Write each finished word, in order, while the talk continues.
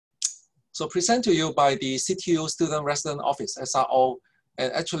So present to you by the CTU Student Resident Office, SRO,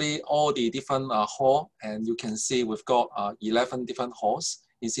 and actually all the different hall, and you can see we've got 11 different halls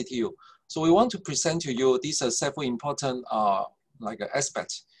in CTU. So we want to present to you these are several important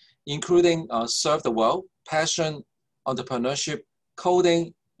aspects, including serve the world, passion, entrepreneurship,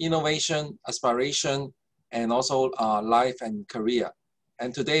 coding, innovation, aspiration, and also life and career.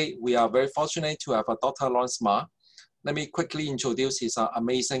 And today we are very fortunate to have Dr. Lawrence Ma. Let me quickly introduce his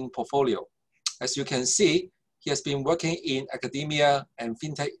amazing portfolio. As you can see, he has been working in academia and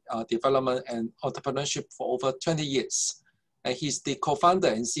fintech development and entrepreneurship for over 20 years. And he's the co-founder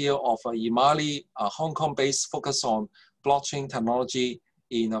and CEO of Imali, a Hong Kong-based focus on blockchain technology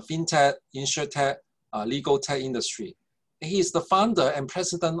in fintech, insurtech, legal tech industry. He is the founder and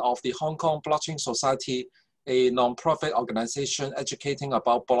president of the Hong Kong Blockchain Society, a non-profit organization educating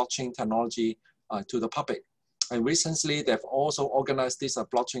about blockchain technology to the public. And recently, they've also organized this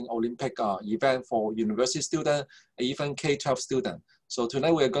blockchain Olympic event for university students, even K-12 students. So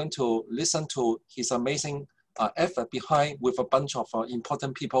tonight we're going to listen to his amazing effort behind with a bunch of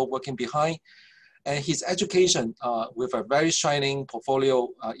important people working behind. And his education with a very shining portfolio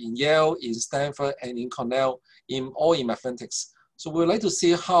in Yale, in Stanford, and in Cornell, all in mathematics. So we'd like to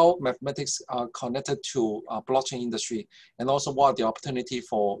see how mathematics are connected to blockchain industry, and also what the opportunity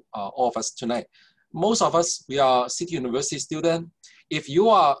for all of us tonight. Most of us, we are City University students. If you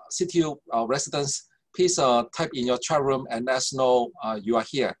are CTU residents, please type in your chat room and let us know you are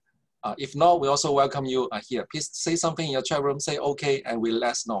here. If not, we also welcome you here. Please say something in your chat room, say okay, and we'll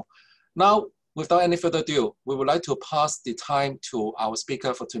let us know. Now, without any further ado, we would like to pass the time to our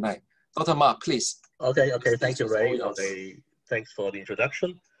speaker for tonight. Dr. Ma, please. Okay, thank you, Ray. Okay, thanks for the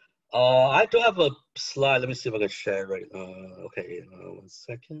introduction. I do have a slide. Let me see if I can share right. Okay, 1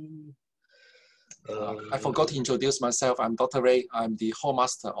 second. I forgot to introduce myself. I'm Dr. Ray. I'm the hall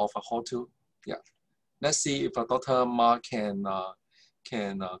master of Hall 2. Yeah. Let's see if Dr. Ma can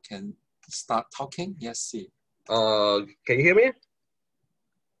start talking. Yes, see. Can you hear me?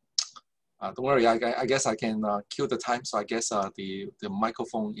 Don't worry. I guess I can kill the time. So I guess the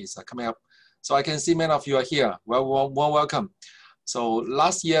microphone is coming up. So I can see many of you are here. Well, welcome. So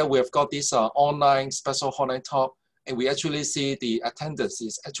last year we have got this online special online talk. And we actually see the attendance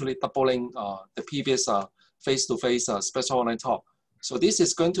is actually doubling the previous face-to-face special online talk. So this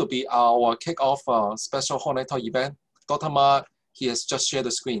is going to be our kickoff special online talk event. Dr. Ma, he has just shared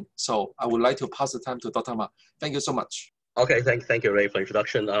the screen. So I would like to pass the time to Dr. Ma. Thank you so much. Okay, thank you, Ray, for the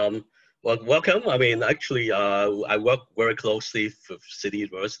introduction. Well, welcome. I mean, actually, I work very closely with City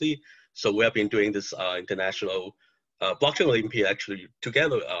University. So we have been doing this international Blockchain Olympia actually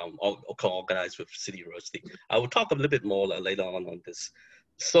together co-organized with City University. I will talk a little bit more later on this.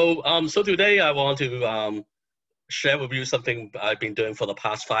 So so today I want to share with you something I've been doing for the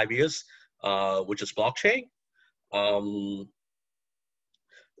past 5 years, which is blockchain.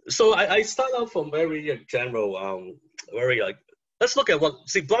 So I start out from very general, let's look at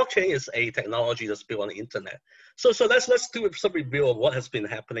blockchain is a technology that's built on the internet. So let's do some review of what has been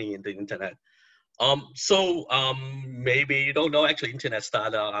happening in the internet. Maybe you don't know, actually internet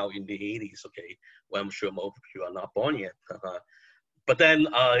started out in the 80s, okay? Well, I'm sure most of you are not born yet. But then,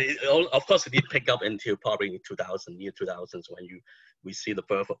 of course, it did pick up until probably in year 2000s when we see the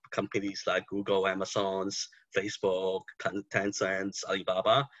birth of companies like Google, Amazon's, Facebook, Tencent,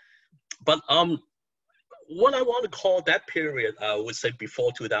 Alibaba. But what I want to call that period, I would say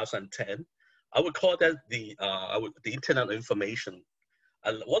before 2010, I would call that the internet of information.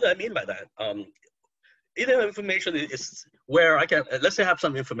 And what do I mean by that? Internet information is where I can, let's say I have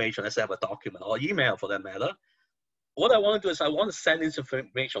some information, let's say I have a document or email for that matter. What I want to do is I want to send this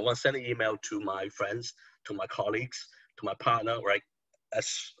information, I want to send an email to my friends, to my colleagues, to my partner, right?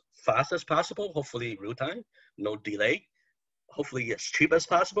 As fast as possible, hopefully real time, no delay, hopefully as cheap as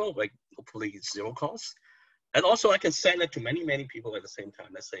possible, like hopefully zero cost. And also I can send it to many, many people at the same time.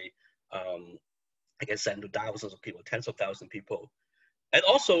 Let's say I can send to thousands of people, tens of thousands of people. And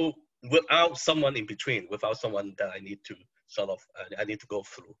also without someone in between, without someone that I need to I need to go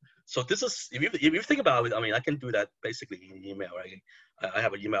through. So this is, if you think about it, I mean, I can do that basically in email, right? I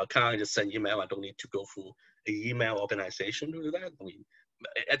have an email account, I just send email. I don't need to go through an email organization to do that. I mean,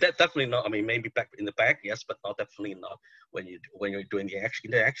 that definitely not, I mean, maybe back in the back, yes, but not definitely not when you're doing the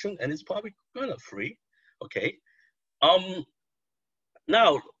interaction, and it's probably kind of free, okay?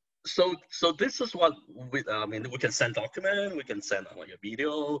 Now, so this is what I mean, we can send document, we can send your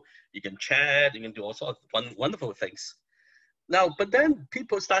video, you can chat, you can do all sorts of wonderful things. Now, but then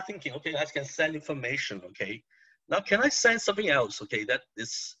people start thinking, okay, I can send information, okay? Now, can I send something else, okay? That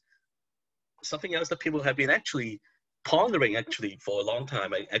is something else that people have been actually pondering actually for a long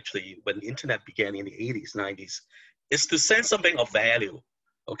time, actually when the internet began in the 80s, 90s, is to send something of value,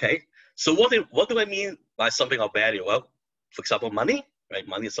 okay? So what do I mean by something of value? Well, for example, money, right?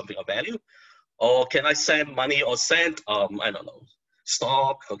 Money is something of value. Or can I send money or send, I don't know,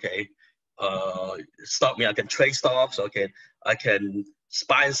 stock, okay? Stock mean I can trade stocks, okay? I can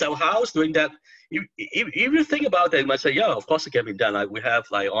buy and sell house doing that. If you think about it, you might say, yeah, of course it can be done. Like we have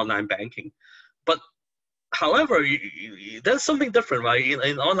like online banking. But however, there's something different, right?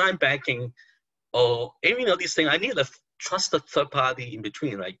 In online banking or any of these things, I need a trusted third party in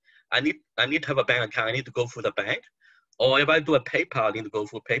between, right? I need to have a bank account. I need to go through the bank. Or if I do a PayPal, I need to go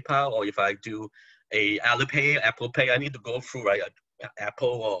through PayPal. Or if I do a Alipay, Apple Pay, I need to go through right Apple,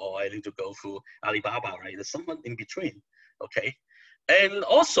 or I need to go through Alibaba, right? There's someone in between, okay? And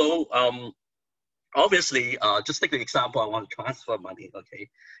also, obviously, just take the example. I want to transfer money, okay?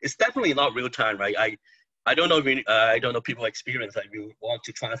 It's definitely not real time, right? I don't know if I don't know people experience like you want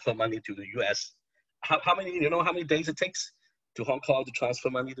to transfer money to the U.S. How many, you know how many days it takes to Hong Kong to transfer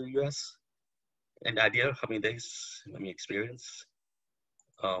money to the U.S.? Any idea how many days? Let me experience.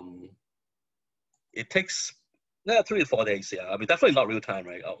 It takes 3 to 4 days. Yeah, I mean definitely not real time,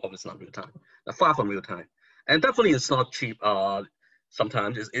 right? Obviously not real time. Far from real time, and definitely it's not cheap.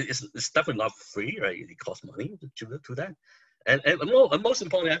 Sometimes it's definitely not free, right? It costs money to do that, and most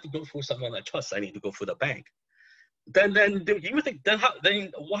importantly, I have to go through someone I trust. I need to go through the bank. Then you think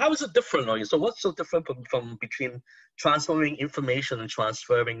how is it different? Right? So what's so different from between transferring information and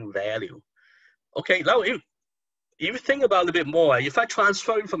transferring value? Okay, now if you think about it a bit more, if I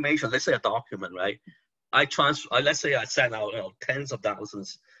transfer information, let's say a document, right? Let's say I send out tens of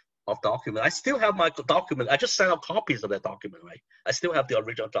thousands of documents. I still have my document. I just send out copies of that document, right? I still have the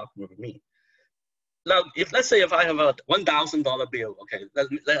original document with me. Now, let's say if I have a $1,000 bill, okay,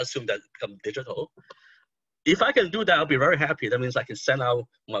 let's assume that becomes digital. If I can do that, I'll be very happy. That means I can send out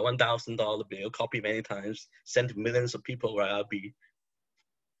my $1,000 bill, copy many times, send to millions of people, right? I'll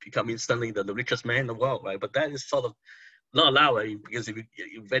become instantly the richest man in the world, right? But that is sort of not allowed, right? Because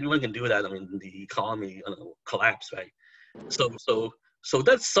if anyone can do that, I mean, the economy collapse, right? So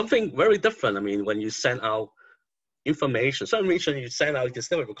that's something very different. I mean, when you send out information, some information you send out, you can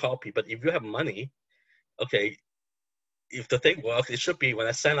still have a copy. But if you have money, okay, if the thing works, it should be when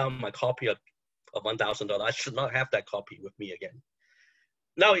I send out my copy of $1,000, I should not have that copy with me again.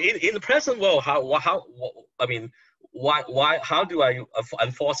 Now, in the present world, how do I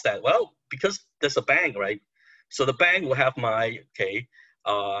enforce that? Well, because there's a bank, right? So the bank will have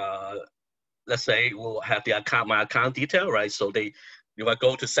let's say will have my account detail, right? So if I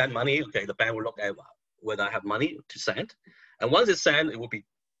go to send money, okay, the bank will look at whether I have money to send, and once it's sent, it will be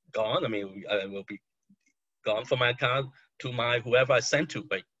gone. I mean, it will be gone from my account to whoever I sent to,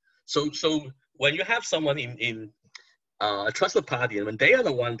 right? So when you have someone in a trusted party, and when they are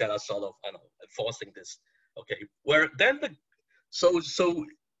the one that are sort of enforcing this, okay, where then so is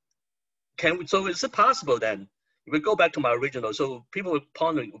it possible then? If we go back to my original, so people were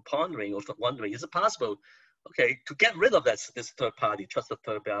pondering or wondering, is it possible, okay, to get rid of this third party, trusted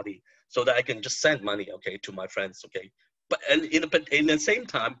third party, so that I can just send money, okay, to my friends, okay, but in the same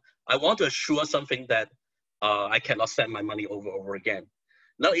time, I want to assure something that I cannot send my money over again.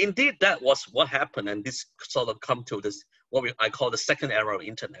 Now, indeed, that was what happened, and this sort of come to this I call the second era of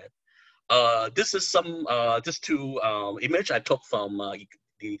internet. This is this two image I took from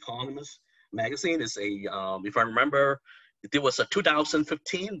the Economist magazine. Is if I remember, it was a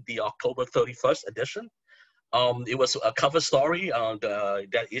 2015, the October 31st edition. It was a cover story on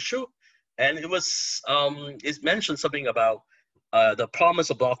that issue, and it mentioned something about the promise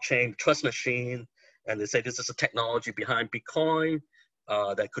of blockchain, trust machine, and they say this is a technology behind Bitcoin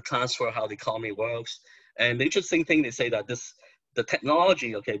that could transfer how the economy works. And the interesting thing, they say that the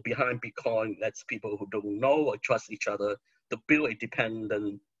technology, okay, behind Bitcoin lets people who don't know or trust each other to build a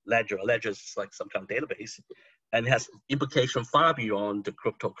dependent ledger. A ledger is like some kind of database, and has implication far beyond the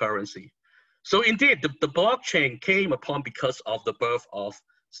cryptocurrency. So indeed, the blockchain came upon because of the birth of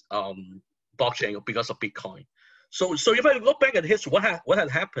blockchain, or because of Bitcoin. So if I look back at history, what had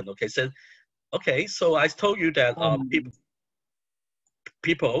happened? Okay, so I told you that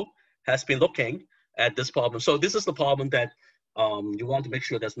people has been looking at this problem. So this is the problem that you want to make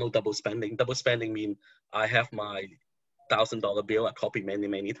sure there's no double spending. Double spending means I have my $1,000 bill, I copy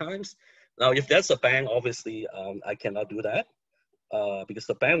many times. Now, if there's a bank, obviously I cannot do that because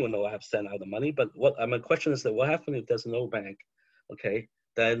the bank will know I have sent out the money. But my question is that what happens if there's no bank? Okay,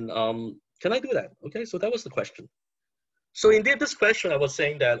 then can I do that? Okay, so that was the question. So indeed, this question I was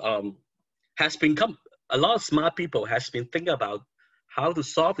saying that has a lot of smart people has been thinking about how to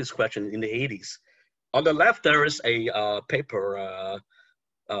solve this question in the 80s. On the left, there is a paper,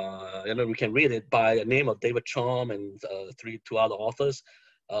 we can read it by the name of David Chaum and two other authors.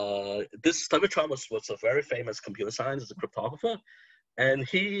 This David Chaum was a very famous computer scientist, a cryptographer, and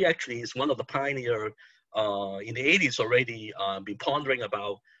he actually is one of the pioneer in the 80s already been pondering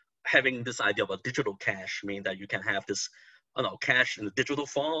about having this idea of a digital cash, meaning that you can have this cash in the digital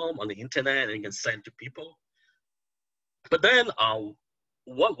form on the internet and you can send to people. But then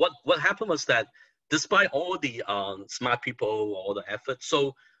what happened was that despite all the smart people, all the effort,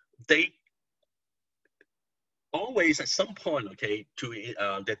 so they always at some point, okay, to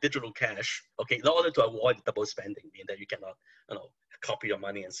the digital cash, okay, in order to avoid double spending, meaning that you cannot, copy your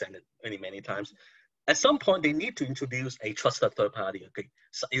money and send it many times. At some point, they need to introduce a trusted third party, okay,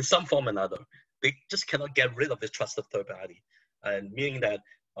 so in some form or another. They just cannot get rid of this trusted third party, and meaning that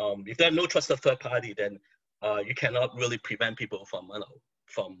if there's no trusted third party, then you cannot really prevent people from,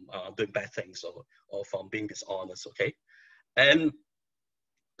 doing bad things or from being dishonest, okay, and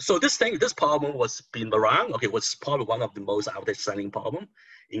so this problem was been around, okay, was probably one of the most outstanding problem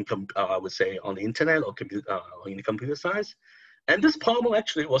in, I would say, on the internet or in the computer science. And this problem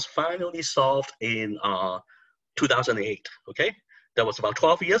actually was finally solved in 2008, okay? That was about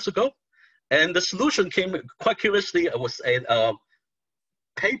 12 years ago. And the solution came, quite curiously, it was a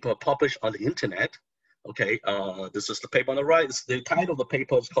paper published on the internet, okay? This is the paper on the right. The title of the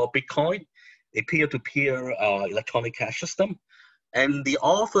paper is called Bitcoin, a peer-to-peer electronic cash system. And the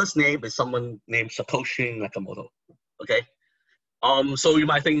author's name is someone named Satoshi Nakamoto, okay? So you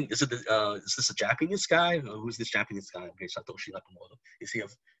might think, is this a Japanese guy? Who's this Japanese guy? Okay, Satoshi Nakamoto. Is he a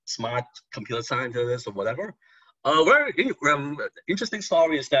smart computer scientist or whatever? Very interesting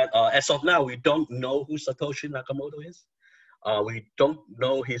story is that as of now, we don't know who Satoshi Nakamoto is. We don't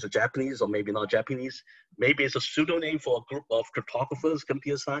know he's a Japanese or maybe not Japanese. Maybe it's a pseudonym for a group of cryptographers,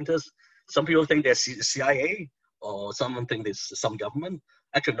 computer scientists. Some people think they're CIA or someone think it's some government.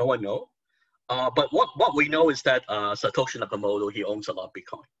 Actually, no one knows. But what we know is that Satoshi Nakamoto, he owns a lot of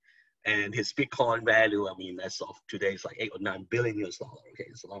Bitcoin. And his Bitcoin value, I mean, as of today, is like $8 or $9 billion US. Okay,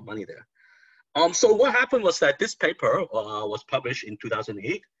 it's a lot of money there. So what happened was that this paper was published in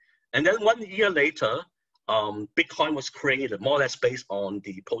 2008. And then 1 year later, Bitcoin was created more or less based on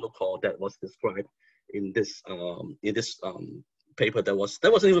the protocol that was described in this paper that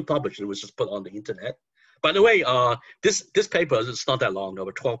wasn't even published. It was just put on the internet. By the way, this paper is not that long,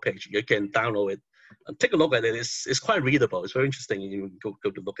 over 12 pages. You can download it and take a look at it. It's quite readable. It's very interesting. You go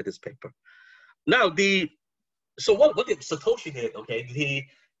to look at this paper. Now, so what did Satoshi did? Okay, did he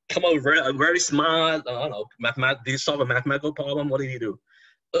come up with a very smart, did he solve a mathematical problem? What did he do?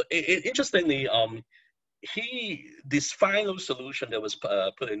 Interestingly, this final solution that was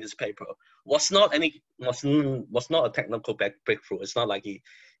put in this paper was not a technical breakthrough. It's not like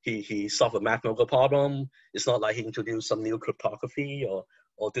he solved a mathematical problem. It's not like he introduced some new cryptography or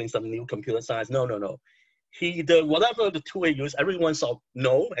doing some new computer science. No. Whatever the tool he used, everyone saw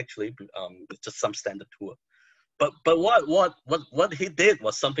no, actually, it's just some standard tool. But what he did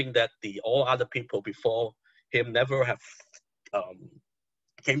was something that all other people before him never have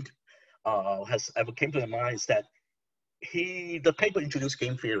came to their mind, is that the paper introduced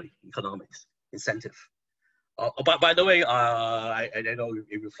game theory, economics, incentive. By the way, I know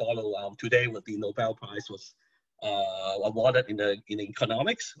if you follow today, what the Nobel Prize was awarded in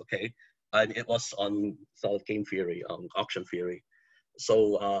economics, okay, and it was on sort of game theory, auction theory.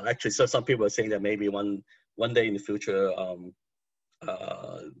 So actually, so some people are saying that maybe one day in the future,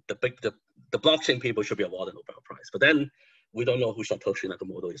 the blockchain people should be awarded Nobel Prize. But then we don't know who Satoshi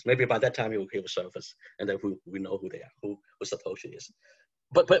Nakamoto is. Maybe by that time he will surface, and then we know who they are, who Satoshi is.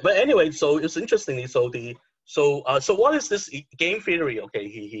 But anyway, so it's interestingly, so what is this game theory? Okay,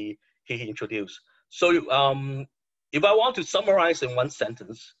 he introduced. So if I want to summarize in one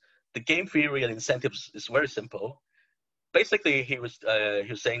sentence, the game theory and incentives is very simple. Basically, he was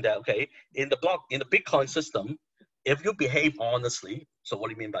saying that, okay, in the Bitcoin system, if you behave honestly, so what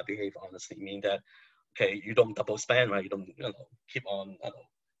do you mean by behave honestly? You mean that, okay, you don't double spend, right? You don't keep on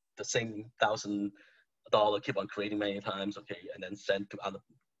the same $1,000 keep on creating many times, okay, and then send to other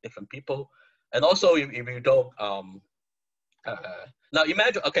different people. And also, if you don't, now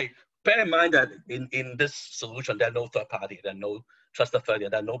imagine, okay, bear in mind that in this solution, there are no third party, there are no trusted third party,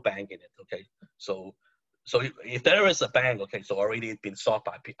 there are no bank in it, okay? So if there is a bank, okay, so already it's been solved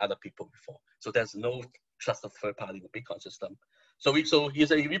by other people before. So there's no trusted third party in the Bitcoin system. So he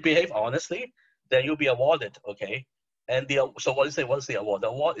said, if you behave honestly, then you'll be awarded, okay? And so what is the award? The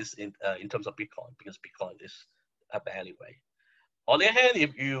award is in terms of Bitcoin, because Bitcoin is a value, right? On the other hand,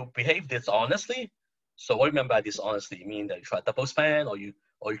 if you behave dishonestly, so what do you mean by dishonesty? You mean that you try to double spend, or you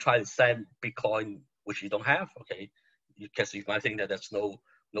try to send Bitcoin which you don't have, okay? Because you might think that there's no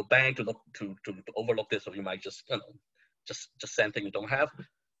bank to look to overlook this, or you might just just send things you don't have,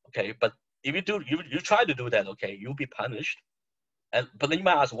 okay? But if you try to do that, okay, you'll be punished. But then you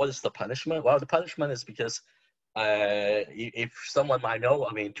might ask, what is the punishment? Well, the punishment is because if someone might know,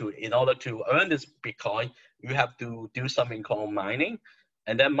 I mean, in order to earn this Bitcoin, you have to do something called mining.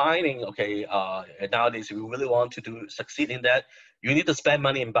 And then mining, okay, nowadays, if you really want to succeed in that, you need to spend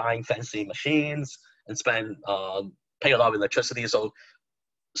money in buying fancy machines and pay a lot of electricity. So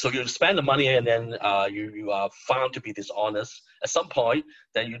you spend the money, and then you are found to be dishonest at some point,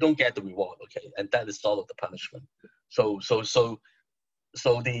 then you don't get the reward, okay? And that is sort of the punishment. So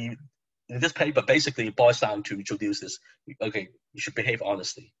in this paper basically boils down to introduce this, okay, you should behave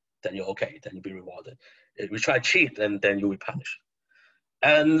honestly, then you're okay, then you'll be rewarded. If you try to cheat, then you'll be punished.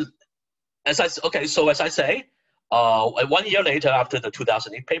 And as I say, 1 year later, after the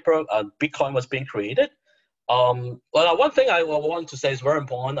 2008 paper, Bitcoin was being created. Well, one thing I want to say is very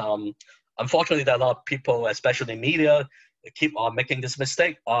important. Unfortunately, there are a lot of people, especially media, keep on making this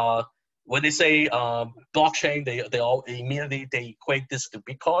mistake. When they say blockchain, they all immediately equate this to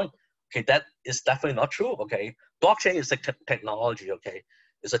Bitcoin. Okay, that is definitely not true. Okay, blockchain is a technology. Okay,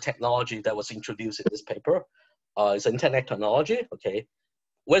 it's a technology that was introduced in this paper. It's an internet technology. Okay,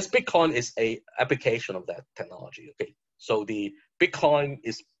 whereas Bitcoin is a application of that technology. Okay, so the Bitcoin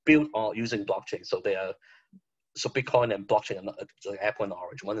is built on using blockchain. So Bitcoin and blockchain are not apple and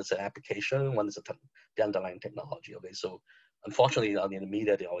orange. One is an application, one is the underlying technology. Okay, so unfortunately, in the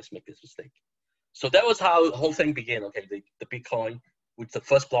media, they always make this mistake. So that was how the whole thing began. Okay, the Bitcoin, with the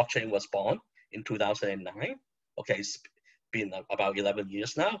first blockchain, was born in 2009. Okay, it's been about 11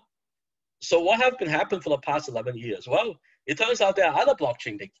 years now. So what has been happening for the past 11 years? Well, it turns out there are other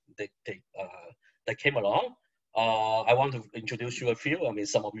blockchain that came along. I want to introduce you a few. I mean,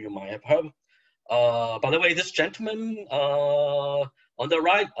 some of you might have heard. By the way, this gentleman on the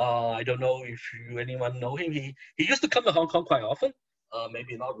right, I don't know if anyone know him. He used to come to Hong Kong quite often.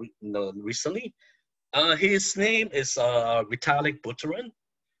 Maybe not recently. His name is Vitalik Buterin.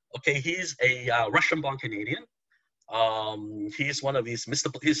 Okay, he's a Russian-born Canadian. He's one of these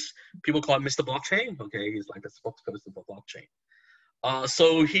people call him Mr. Blockchain. Okay, he's like the spokesperson for blockchain.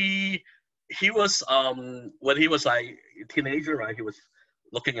 So he was when he was like a teenager, right? He was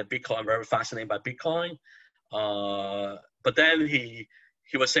looking at Bitcoin, very fascinated by Bitcoin. But then he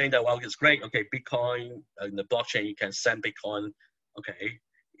was saying that, well, it's great. Okay, Bitcoin in the blockchain, you can send Bitcoin. Okay,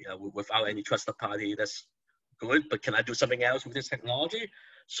 without any trusted party, that's good. But can I do something else with this technology?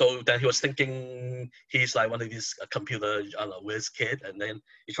 So then he was thinking, he's like one of these computer whiz kid, and then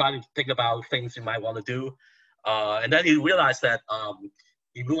he tried to think about things he might want to do, and then he realized that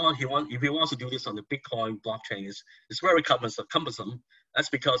if he wants to do this on the Bitcoin blockchain, it's very cumbersome. That's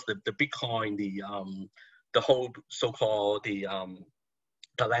because the Bitcoin, the whole so-called the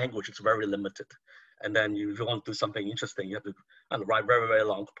language is very limited. And then if you want to do something interesting, you have to write very, very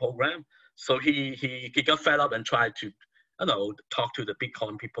long program. So he got fed up and tried to, talk to the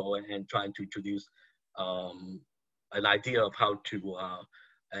Bitcoin people and trying to introduce an idea of how to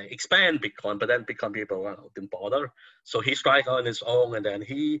expand Bitcoin. But then Bitcoin people didn't bother. So he tried on his own, and then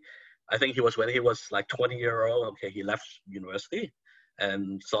I think when he was like 20 years old, okay, he left university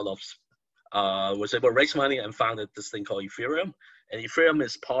and sort of was able to raise money and founded this thing called Ethereum. And Ethereum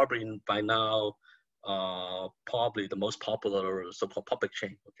is probably by now probably the most popular so-called public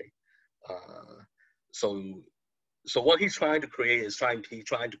chain. Okay, so what he's trying to create is trying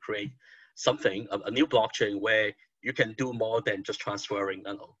to create something, a new blockchain where you can do more than just transferring,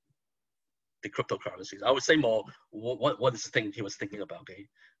 the cryptocurrencies. I would say more what is the thing he was thinking about, okay,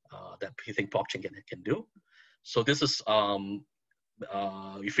 that he think blockchain can do. So this is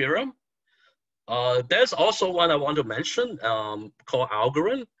Ethereum. There's also one I want to mention called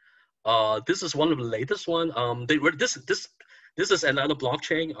Algorand. This is one of the latest one. This is another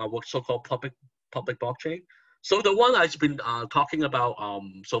blockchain, so-called public blockchain. So the one I've been talking about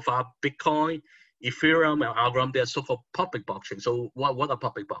so far, Bitcoin, Ethereum, and Algorand, they're so-called public blockchain. So what are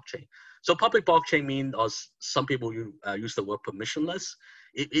public blockchain? So public blockchain means, some people use the word permissionless.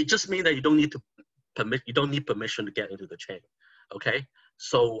 It just means that you don't need permission to get into the chain. Okay,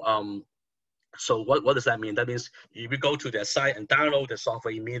 so so what does that mean? That means if you go to their site and download the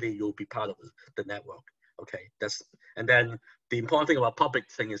software, immediately you'll be part of the network. Okay, and then the important thing about public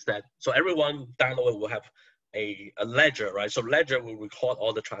thing is that, so everyone download will have a ledger, right? So ledger will record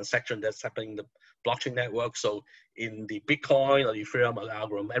all the transactions that's happening in the blockchain network. So in the Bitcoin or Ethereum or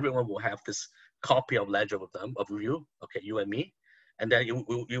Algorand, everyone will have this copy of ledger of you, okay, you and me, and then you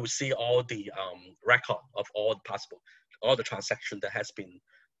will see all the record of all the transactions that has been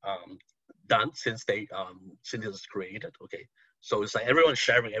done since since it was created. Okay, so it's like everyone's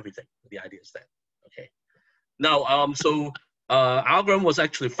sharing everything. The idea is that. Okay, now algorithm was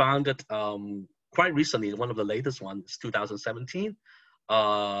actually founded quite recently. One of the latest ones, 2017.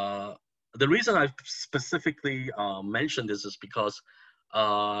 The reason I specifically mentioned this is because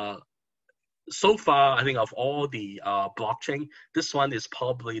so far, I think of all the blockchain, this one is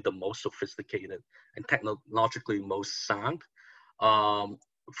probably the most sophisticated and technologically most sound.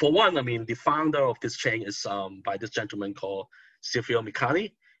 For one, I mean, the founder of this chain is by this gentleman called Silvio.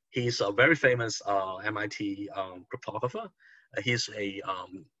 He's a very famous MIT cryptographer. He's a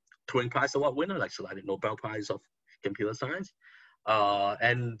Turing Prize Award winner, like so the Nobel Prize of Computer Science.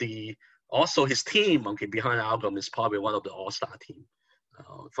 And also his team behind the algorithm is probably one of the all-star team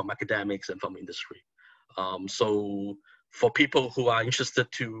from academics and from industry. So for people who are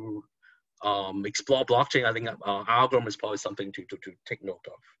interested to explore blockchain, I think algorithm is probably something to take note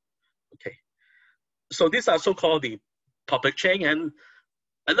of. Okay, so these are so-called the public chain and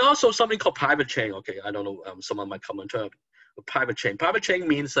also something called private chain. Okay, I don't know, someone might comment term. Private chain. Private chain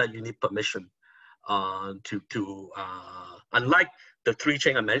means that you need permission unlike the three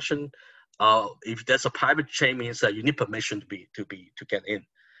chain I mentioned. If there's a private chain, means that you need permission to get in.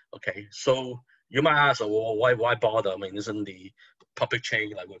 Okay, so you might ask, well, why bother? I mean, isn't the public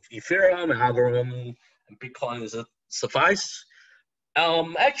chain like with Ethereum and algorithm and Bitcoin, is it suffice?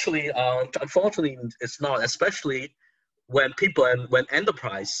 Actually, unfortunately, it's not. Especially when people and when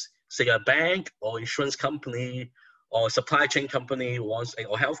enterprise, say a bank or insurance company or supply chain company wants,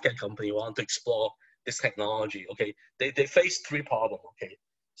 or healthcare company want to explore this technology. Okay, they face three problems. Okay,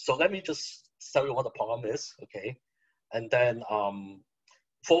 so let me just tell you what the problem is. Okay, and then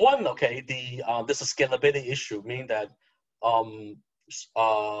for one, okay, there's a scalability issue, meaning that for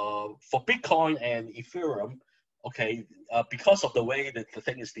Bitcoin and Ethereum, okay, because of the way that the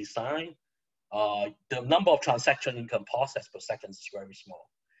thing is designed, the number of transactions you can process per second is very small.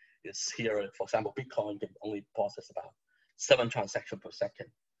 It's here, for example, Bitcoin can only process about 7 transactions per second.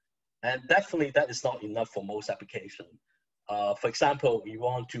 And definitely that is not enough for most applications. For example, you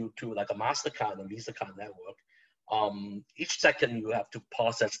want to like a MasterCard and Visa card network, each second you have to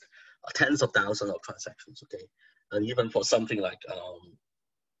process tens of thousands of transactions, okay? And even for something like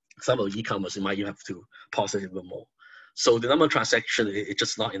some of e-commerce, you might even have to process even more. So the number of transactions is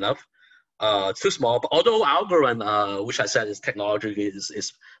just not enough. It's too small, but although algorithm, which I said is technology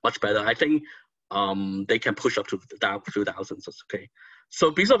is much better, I think they can push up to few thousands, okay? So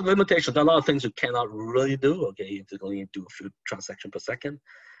because of limitations, there are a lot of things you cannot really do, okay, if you only do a few transactions per second.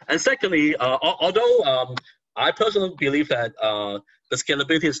 And secondly, although I personally believe that the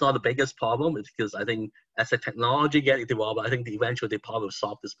scalability is not the biggest problem, because I think as the technology gets developed, I think eventually they probably will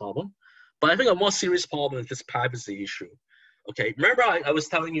solve this problem. But I think a more serious problem is this privacy issue. Okay, remember I was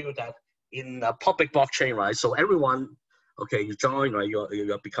telling you that in a public blockchain, right? So everyone, okay, you join, right?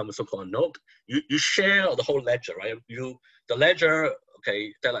 You become a so-called node. You share the whole ledger, right? The ledger,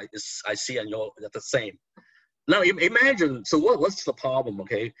 okay, that I see and you're the same. Now imagine, so what's the problem,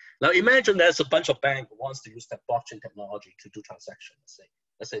 okay? Now imagine there's a bunch of banks who wants to use that blockchain technology to do transactions.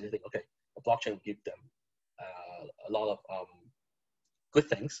 Let's say they think, okay, a blockchain will give them a lot of good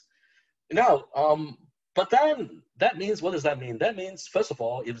things. Now, but then that means, what does that mean? That means, first of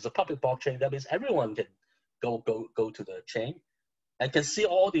all, if it's a public blockchain, that means everyone can go to the chain and can see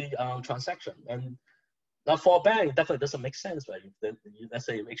all the transaction. And now for a bank, it definitely doesn't make sense, right? Let's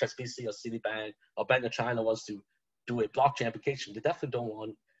say HSBC or Citibank or Bank of China wants to do a blockchain application. They definitely don't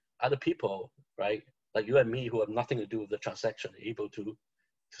want other people, right, like you and me, who have nothing to do with the transaction, able to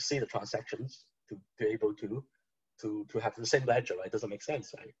see the transactions, to be able to have the same ledger, right? It doesn't make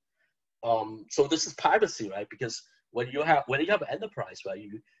sense, right? So this is privacy, right? Because when you have an enterprise, right,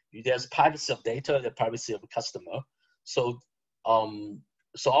 there's privacy of data, the privacy of the customer. So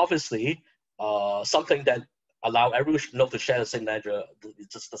obviously, something that allow everyone to share the same ledger, it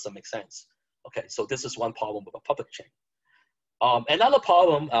just doesn't make sense. Okay, so this is one problem with a public chain. Another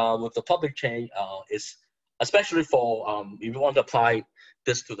problem with the public chain is, especially for if you want to apply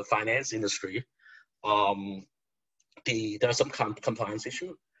this to the finance industry, there's some compliance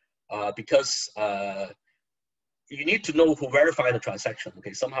issue. Because you need to know who verified the transaction.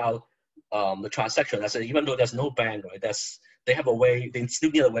 Okay, somehow the transaction, let's say, even though there's no ban, right? They have a way. They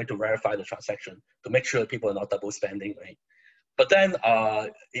still need a way to verify the transaction to make sure people are not double spending, right? But then,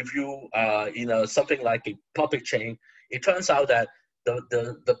 if you something like a public chain, it turns out that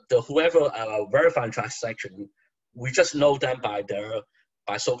the whoever verified transaction, we just know them by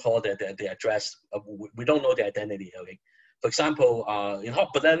so-called their address. We don't know their identity. Okay. For example,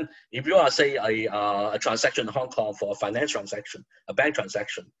 but then if you are, say, a transaction in Hong Kong for a finance transaction, a bank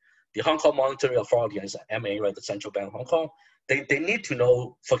transaction, the Hong Kong Monetary Authority, is MA, right, the Central Bank of Hong Kong, they need to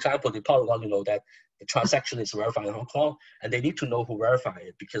know, for example, they probably want to know that the transaction is verified in Hong Kong, and they need to know who verified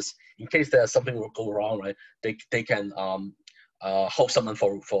it, because in case there's something will go wrong, right, they can hold someone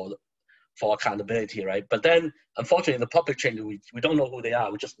for accountability, right? But then, unfortunately, the public chain, we don't know who they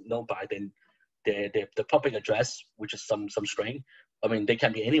are. We just know by the public address, which is some string. I mean, they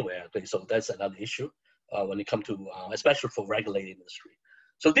can be anywhere. Okay, so that's another issue when it comes to, especially for regulated industry.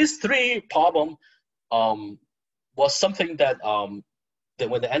 So these three problem was something that that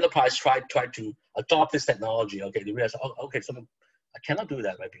when the enterprise tried to adopt this technology, okay, they realized, oh, okay, I cannot do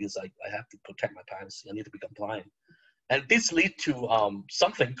that, right? Because I have to protect my privacy. I need to be compliant. And this lead to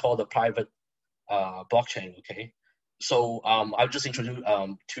something called a private blockchain, okay? So I'll just introduce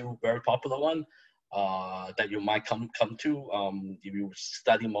two very popular ones that you might come to if you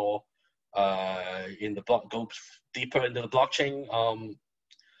study more go deeper into the blockchain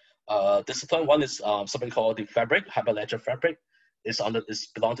discipline. One is something called the Fabric, Hyperledger Fabric. It's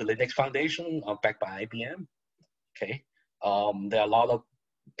belong to Linux Foundation, backed by IBM. Okay, there are a lot of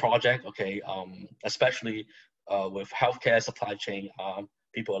projects. Okay, especially with healthcare supply chain,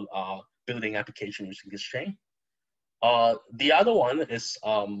 people are building applications using this chain. The other one is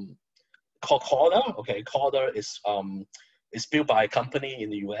called Corda. Okay, Corda is built by a company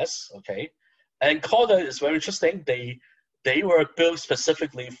in the US. Okay, and Corda is very interesting. They were built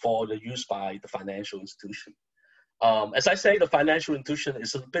specifically for the use by the financial institution. As I say, the financial institution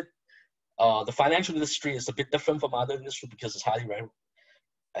is a bit, the financial industry is a bit different from other industry because it's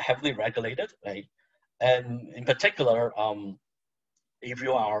heavily regulated, right? And in particular, if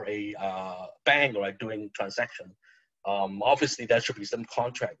you are a bank, right, doing transaction, obviously there should be some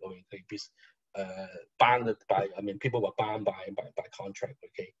contract, or be bounded by. I mean, people were bound by contract.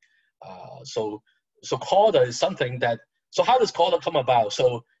 Okay, so Corda is something that. So how does Corda come about?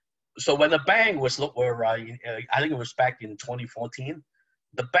 So when the bank I think it was back in 2014,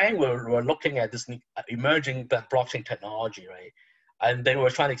 the bank were looking at this emerging blockchain technology, right? And they were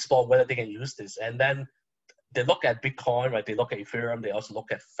trying to explore whether they can use this. And then they look at Bitcoin, right? They look at Ethereum. They also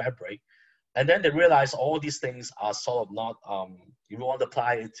look at Fabric. And then they realize all these things are sort of not, if you want to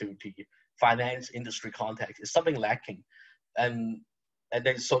apply it to the finance industry context, it's something lacking. And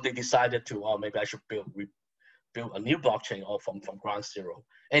then so they decided to, maybe I should build a new blockchain or from ground zero.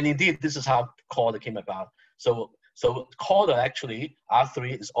 And indeed, this is how Corda came about. So Corda actually,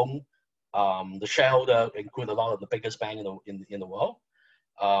 R3 is owned, the shareholder include a lot of the biggest bank in the world.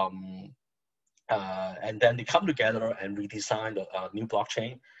 And then they come together and redesign a new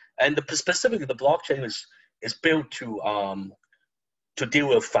blockchain. And specifically, the blockchain is built to deal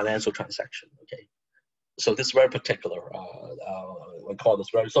with financial transaction. Okay, so this is very particular. When Corda is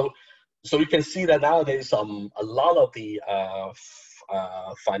very so you can see that nowadays a lot of the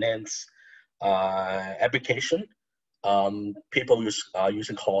finance application people are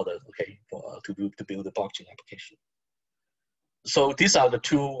using Corda, okay, to build the blockchain application. So these are the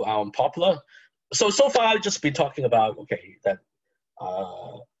two popular. So far I've just been talking about, okay, that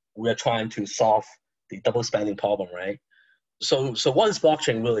we are trying to solve the double spending problem, right? So what is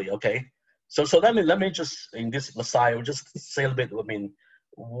blockchain really? Okay, so let me just in this slide we'll just say a little bit. I mean,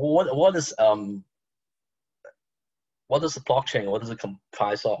 what is the blockchain? What does it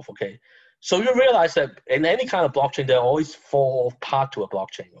comprise of? Okay, so you realize that in any kind of blockchain there are always 4 parts to a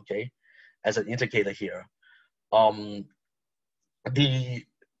blockchain. Okay, as an indicator here, and each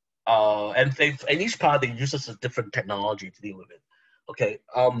part they uses a different technology to deal with it. Okay,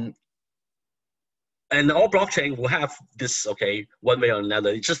 and all blockchain will have this, okay, one way or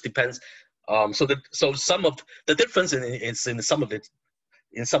another. It just depends. So some of the difference is in some of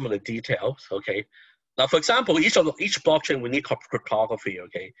the details. Okay, now for example, each blockchain will need cryptography.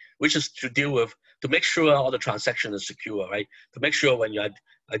 Okay, which is to make sure all the transaction is secure, right? To make sure when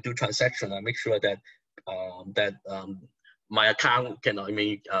I do transaction, I make sure that my account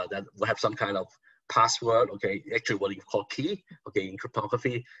that will have some kind of password, okay, actually what you call key, okay, in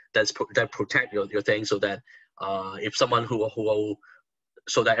cryptography, that protect your thing, so that if someone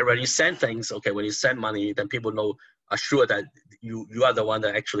so that already send things, okay, when you send money, then people are sure that you are the one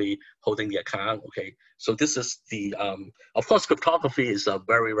that actually holding the account, okay. So this is the, of course, cryptography is a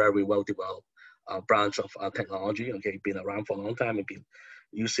very, very well developed branch of technology, okay, been around for a long time and been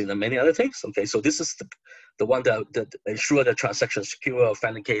used in many other things, okay. So this is the one that ensure the transaction is secure,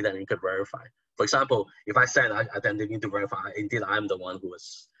 authenticated, and you can verify. For example, if I send, then they need to verify indeed I'm the one who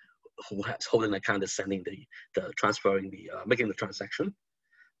has holding the account, is sending the transferring making the transaction.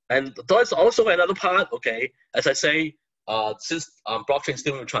 And there's also another part, okay, as I say, since blockchain is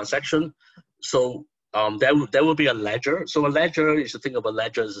still in transaction, so there will be a ledger. So a ledger, you should think of a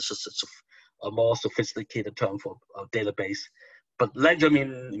ledger as just a more sophisticated term for a database. But ledger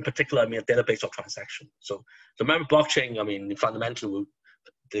in particular, a database of transaction. So remember blockchain, fundamentally,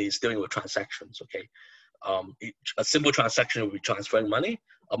 is dealing with transactions, okay? A simple transaction will be transferring money.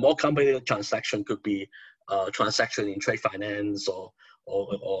 A more complicated transaction could be a transaction in trade finance or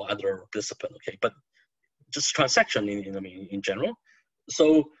other discipline, okay? But just transaction in general.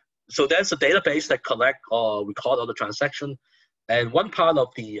 So there's a database that collect or record all the transaction, and one part of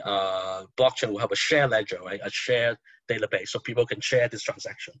the blockchain will have a shared ledger, right? A shared database, so people can share this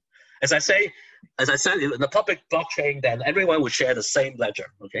transaction. As I said, in the public blockchain, then everyone will share the same ledger,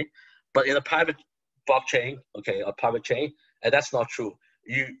 okay? But in a private blockchain, okay, a private chain, and that's not true.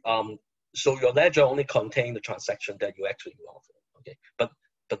 So your ledger only contains the transaction that you actually involved in, okay?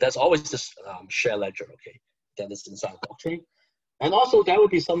 But there's always this shared ledger, okay, that is inside blockchain. And also there will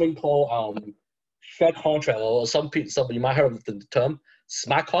be something called shared contract, or some you might have heard of the term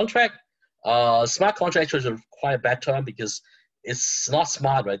smart contract. Smart contract is quite a bad term because it's not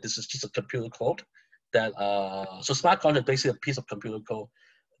smart, right? This is just a computer code that so smart contract is basically a piece of computer code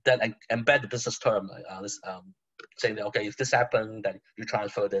that embed the business term, saying that, okay, if this happened, then you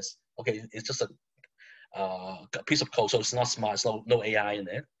transfer this. Okay, it's just a piece of code, so it's not smart. It's no AI in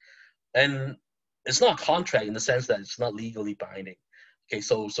there, and it's not a contract in the sense that it's not legally binding. Okay,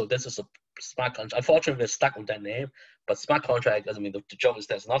 so this is a smart contract. Unfortunately, we're stuck with that name, but smart contract doesn't mean the joke is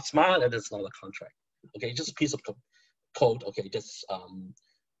that it's not smart and it's not a contract. Okay, it's just a piece of code. Okay, just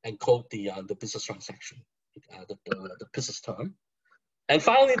encode the business transaction, the business term. And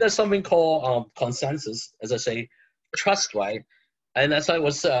finally, there's something called consensus. As I say, trust, right? And as I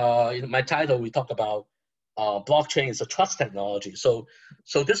was in my title, we talk about blockchain is a trust technology. So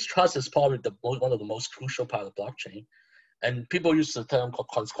this trust is probably one of the most crucial part of blockchain. And people use the term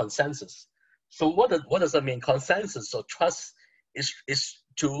called consensus. So what does that mean? Consensus or trust is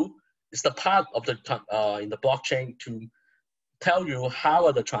the part of the in the blockchain to tell you how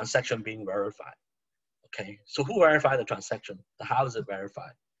are the transaction being verified. Okay, so who verified the transaction? How is it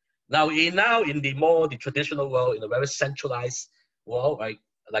verified? Now in the traditional world, in a very centralized world, right,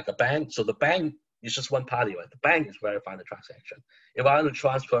 like a bank. So the bank is just one party, right? The bank is verifying the transaction. If I want to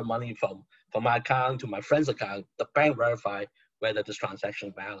transfer money from my account to my friend's account, the bank verify whether this transaction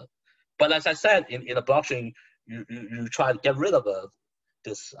is valid. But as I said, in a blockchain, you try to get rid of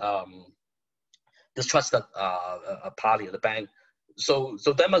this trusted party of the bank. So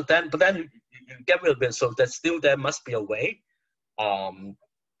then you get rid of it. So there must be a way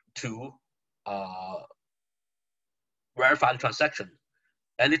to verify the transaction.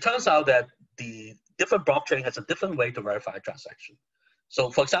 And it turns out that the different blockchain has a different way to verify a transaction. So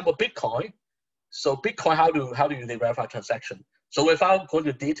for example, Bitcoin. So Bitcoin, how do they verify transaction? So without going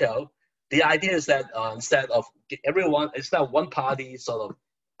into detail, the idea is that instead of one party sort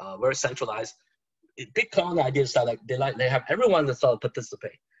of very centralized. Bitcoin, the idea is that they have everyone that sort of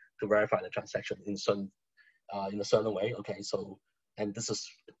participate to verify the transaction in a certain way. Okay, so and this is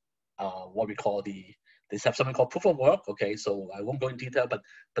what we call they have something called proof of work. Okay, so I won't go in detail, but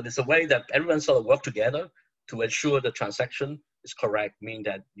it's a way that everyone sort of work together to ensure the transaction is correct, meaning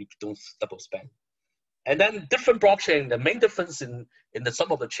that you don't double spend. And then different blockchain, the main difference in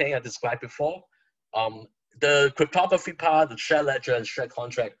some of the chain I described before, the cryptography part, the shared ledger and shared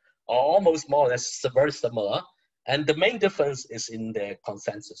contract are almost more or less very similar. And the main difference is in their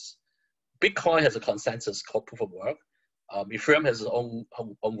consensus. Bitcoin has a consensus called proof of work. Ethereum has its own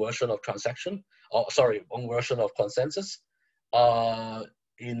version of own version of consensus.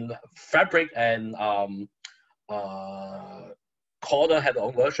 In Fabric and Corda have their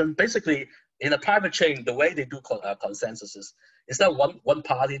own version. Basically, in a private chain, the way they do consensus is not one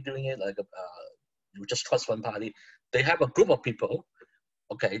party doing it, you just trust one party. They have a group of people,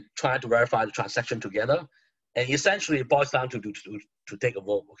 okay, trying to verify the transaction together. And essentially it boils down to take a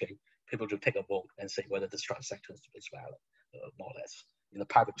vote, okay? People to take a vote and say whether this transaction is valid, more or less, in a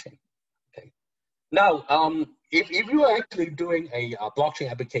private chain, okay? Now, if you are actually doing a blockchain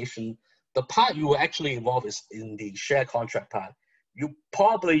application, the part you will actually involve is in the shared contract part. You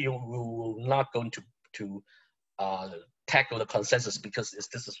will not going to tackle the consensus because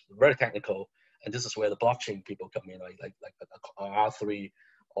this is very technical, and this is where the blockchain people come in, like R3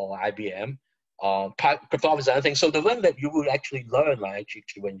 or IBM. Cryptography is another thing. So the one that you will actually learn, actually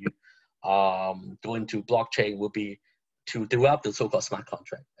when you go into blockchain, will be to develop the so-called smart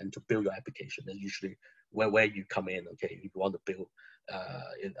contract and to build your application. And usually where you come in, okay, you want to build,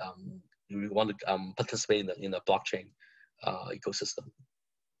 you want to participate in a blockchain ecosystem.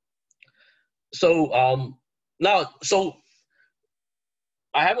 So now, so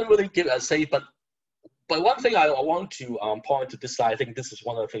I haven't really given a say, but But one thing I want to point to this slide, I think this is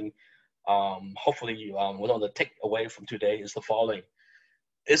one of the things, hopefully one of the take away from today is the following.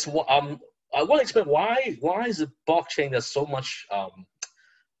 Is what I want to explain why is the blockchain there's so much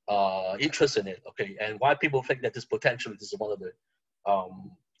interest in it, okay, and why people think that this potentially this is one of the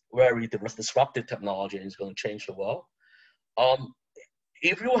very disruptive technology and is going to change the world.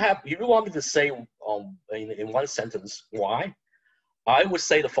 If you want me to say in one sentence why, I would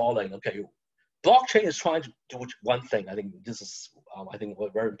say the following. Okay, blockchain is trying to do one thing. I think this is I think a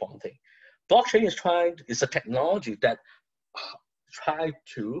very important thing. Blockchain is a technology that try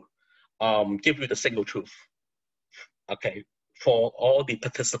to give you the single truth. Okay, for all the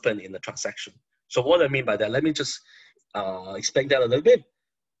participants in the transaction. So what I mean by that, let me just explain that a little bit.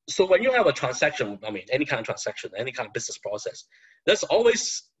 So when you have a transaction, I mean, any kind of transaction, any kind of business process, there's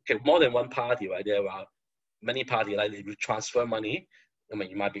always more than one party, right? There are many parties, like if you transfer money, I mean,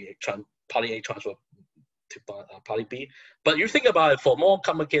 you might be party A transfer to party B. But you think about it for more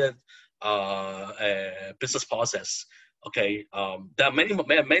complicated business process, okay, there are many,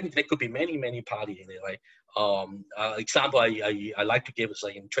 there could be many parties in it, right? Example I like to give is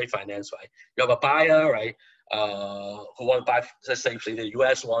like in trade finance, right? You have a buyer, right? Who want to buy, let's say the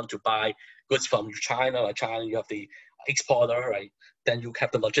US want to buy goods from China, or China, you have the exporter, right? Then you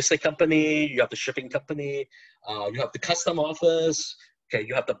have the logistic company, you have the shipping company, you have the custom office, okay,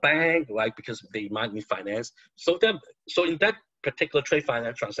 you have the bank, right? Because they might need finance. So in that particular trade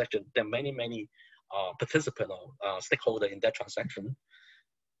finance transaction, there are many participants or stakeholder in that transaction.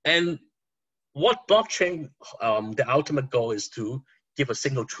 And what blockchain, the ultimate goal is to give a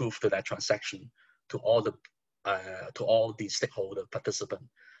single truth to that transaction to all the stakeholder participants.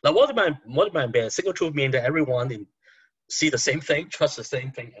 Now, what am I by single truth mean that everyone see the same thing, trust the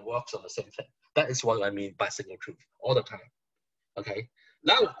same thing, and works on the same thing. That is what I mean by single truth all the time. Okay.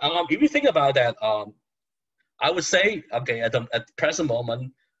 Now, if you think about that, I would say, okay, at the present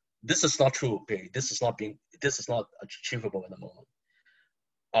moment, this is not true. Okay, this is not achievable at the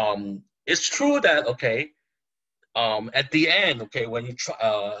moment. It's true that, okay, at the end, okay, when you try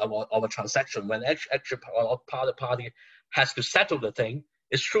of a transaction, when actually part of the party has to settle the thing,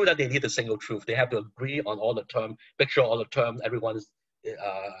 it's true that they need a single truth. They have to agree on all the terms, make sure all the terms, everyone is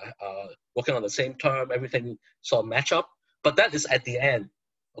working on the same term, everything sort of match up. But that is at the end.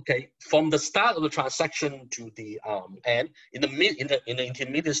 Okay, from the start of the transaction to the end, in the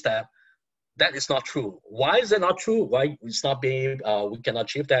intermediate step, that is not true. Why is it not true? Why it's not being we cannot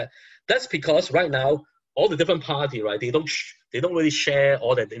achieve that? That's because right now all the different parties, right? They don't really share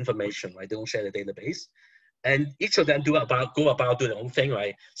all that information, right? They don't share the database, and each of them go about do their own thing,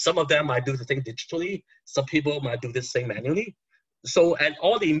 right? Some of them might do the thing digitally. Some people might do this thing manually. So at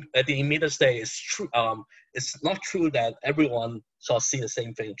the immediate stage, it's true. It's not true that everyone shall see the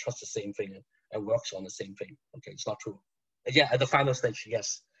same thing, trust the same thing, and works on the same thing. Okay, it's not true. And yeah, at the final stage,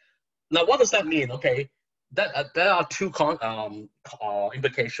 yes. Now, what does that mean? Okay, there are two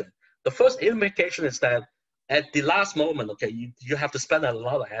implications. The first implication is that at the last moment, okay, you have to spend a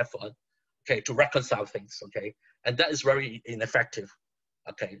lot of effort, okay, to reconcile things, okay, and that is very ineffective,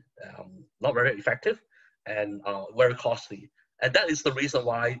 okay, not very effective, and very costly. And that is the reason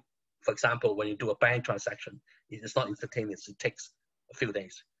why, for example, when you do a bank transaction, it's not instantaneous. It takes a few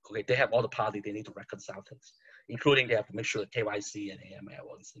days. Okay, they have all the parties, they need to reconcile things, including they have to make sure the KYC and AML,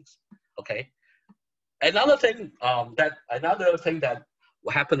 all these things. Okay. Another thing that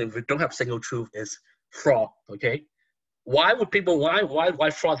will happen if we don't have single truth is fraud. Okay. Why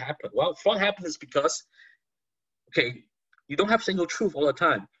fraud happen? Well, fraud happens because, okay, you don't have single truth all the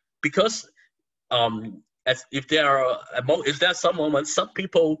time, because if there are some moments, some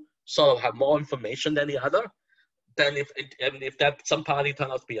people sort of have more information than the other, then if that some party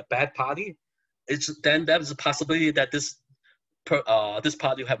turns out to be a bad party, then there's a possibility that this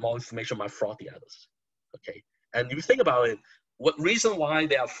party will have more information might fraud the others. Okay, and if you think about it, what reason why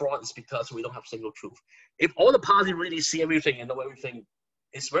they are fraud is because we don't have single truth. If all the parties really see everything and know everything,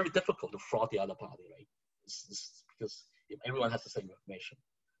 it's very difficult to fraud the other party, right? It's because if everyone has the same information.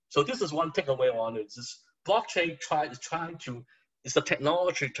 So this is one takeaway on it. This blockchain is the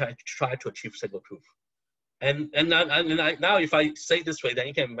technology try to achieve single truth. And now, if I say this way, then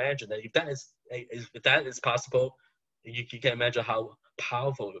you can imagine that if that is possible, you can imagine how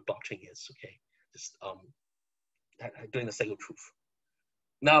powerful the blockchain is. Okay, just doing the single truth.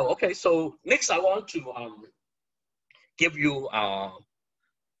 Now, okay, so next I want to give you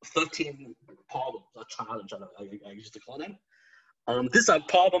 13 problems, a challenge, I used to call them. These are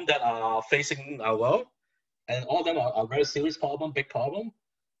problems that are facing our world, and all of them are very serious problem, big problem.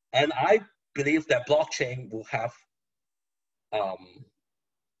 And I believe that blockchain will have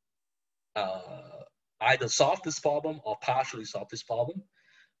either solve this problem or partially solve this problem.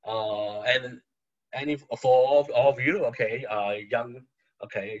 And if, for all of you, okay, young,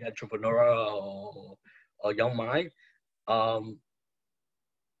 okay, entrepreneur or young mind,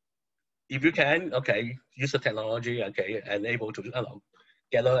 if you can, okay, use the technology, okay, and able to,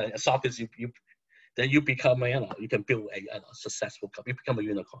 get a solve this, then you become, you can build a successful company, you become a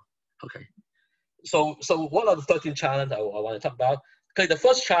unicorn, okay. So what are the 13 challenges I want to talk about? Okay, the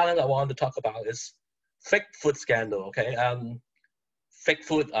first challenge I want to talk about is fake food scandal, okay. Fake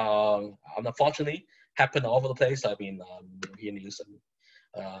food, unfortunately, happen all over the place. I mean, in news,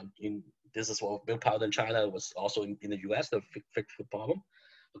 this is what milk powder in China was also in the US, the fake food problem.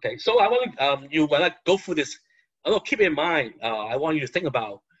 Okay, so I want you when I go through this, keep in mind. I want you to think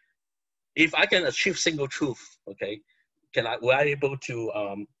about if I can achieve single truth. Okay, will I able to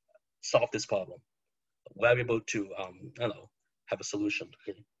solve this problem? Will I be able to have a solution?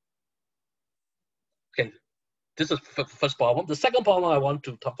 Okay. Okay. This is the first problem. The second problem I want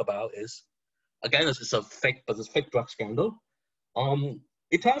to talk about is, again, it's a fake drug scandal.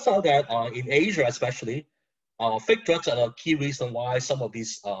 It turns out that in Asia, especially, fake drugs are a key reason why some of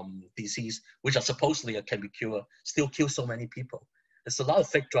these diseases, which are supposedly can be cured, still kill so many people. There's a lot of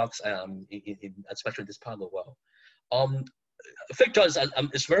fake drugs, especially in this part of the world. Fake drugs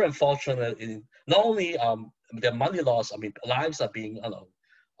is very unfortunate. Not only their money loss, I mean, lives are being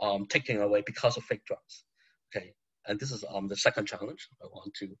taken away because of fake drugs. Okay, and this is the second challenge I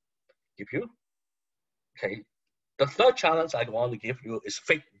want to give you. Okay, the third challenge I want to give you is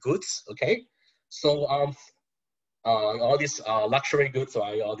fake goods. Okay, so all these luxury goods,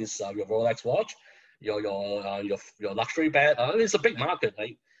 right? All these your Rolex watch, your luxury bag. It's a big market,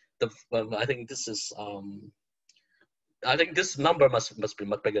 right? I think this is I think this number must be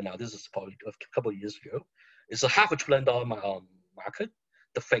much bigger now. This is probably a couple of years ago. It's a $500 billion market,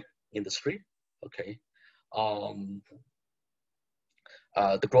 the fake industry. Okay.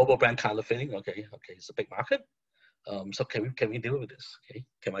 The global brand counterfeiting. Okay, it's a big market. So can we deal with this? Okay,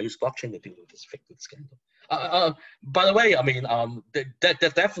 can I use blockchain to deal with this fake goods scandal? By the way, I mean, that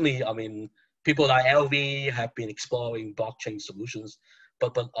definitely, I mean, people like LV have been exploring blockchain solutions,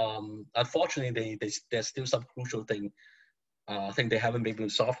 but unfortunately, there's still some crucial thing. I think they haven't been able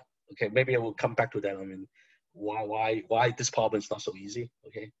to solve. Okay, maybe I will come back to that. I mean, why this problem is not so easy?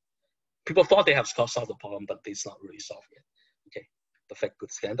 Okay, people thought they have solved the problem, but it's not really solved yet. Okay, the fake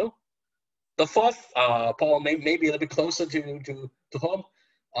goods scandal. The fourth problem may be a little bit closer to home.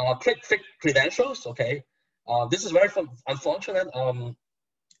 Fake credentials. Okay, this is very unfortunate.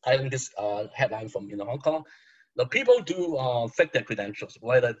 I think this headline from Hong Kong. The people do fake their credentials,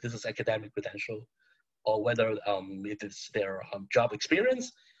 whether this is academic credential or whether it is their job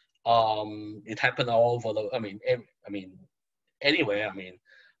experience. It happened all over the. I mean, anywhere. I mean,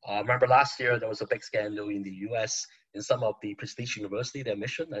 remember last year there was a big scandal in the U.S. in some of the prestige university, their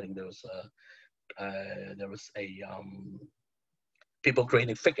admission. I think there was a people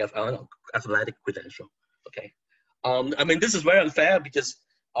creating fake athletic credential. Okay, I mean this is very unfair because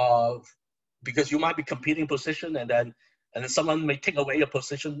you might be competing position and then someone may take away your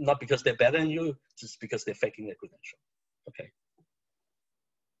position not because they're better than you, just because they're faking their credential. Okay.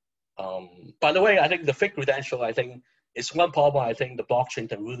 By the way, I think the fake credential, I think, is one problem I think the blockchain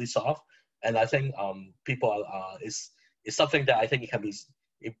can really solve, and I think people is something that I think it can be.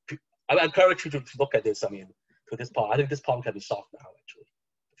 I encourage you to look at this. I mean, to this problem, I think this problem can be solved now. Actually,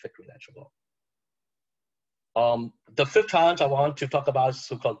 the fake credential. The fifth challenge I want to talk about is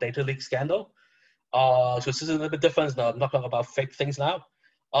so-called data leak scandal. So this is a little bit different. I'm not talking about fake things now.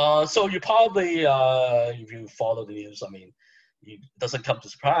 So you probably, if you follow the news, I mean, it doesn't come to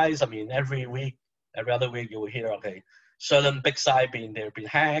surprise. I mean, every other week, you will hear, okay, certain big site being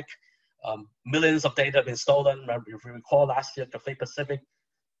hacked, millions of data have been stolen. Remember, if you recall last year, Cathay Pacific,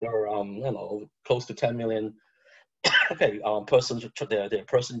 there were close to 10 million okay persons,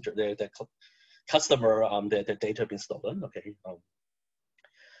 their customer, their data have been stolen. Okay.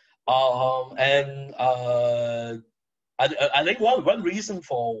 I think one reason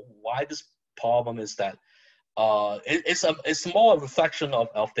for why this problem is that it's more a reflection of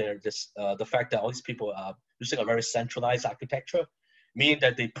the fact that all these people are using a very centralized architecture, meaning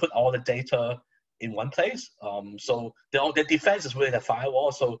that they put all the data in one place. So their defense is really the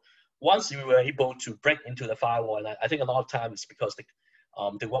firewall. So once you were able to break into the firewall, and I think a lot of times it's because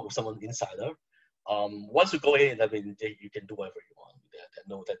they work with someone insider. Once you go in, I mean, you can do whatever you want.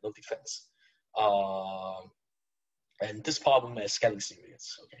 There's no defense. And this problem is getting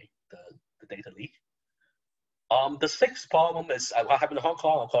serious. Okay, the data leak. The sixth problem is what happened in Hong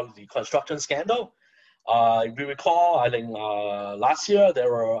Kong. I call it the construction scandal. If you recall, I think last year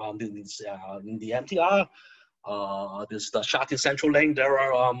there were in the MTR, this the Shati Central Link. There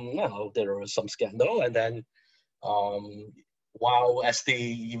are there was some scandal, and then while as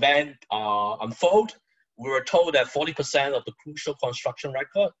the event unfold, we were told that 40% of the crucial construction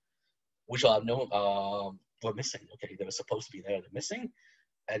record, which are known, were missing. Okay, they were supposed to be there, they're missing,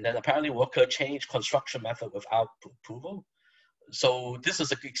 and then apparently worker changed construction method without approval. So this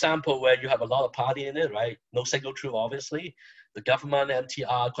is an example where you have a lot of party in it, right? No single truth, obviously. The government,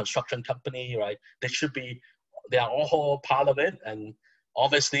 MTR, construction company, right? They are all part of it, and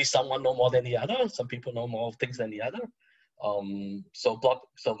obviously someone know more than the other. Some people know more things than the other. So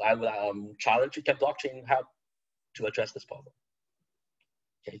I would challenge you, can blockchain help to address this problem?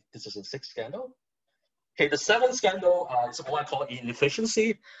 Okay, this is the sixth scandal. Okay, the seventh scandal is what I call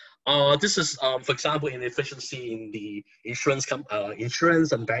inefficiency. This is, for example, inefficiency in the insurance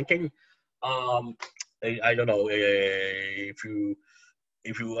and banking. I don't know if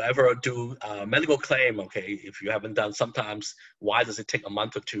you ever do a medical claim. Okay, if you haven't done, sometimes why does it take a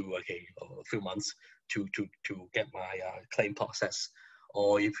month or two? Okay, or a few months to get my claim process?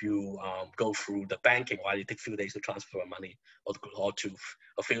 Or if you go through the banking, why it takes a few days to transfer money, or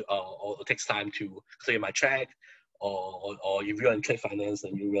it takes time to clear my check, or if you're in trade finance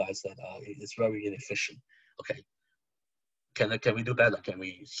and you realize that it's very inefficient. Okay, can we do better? Can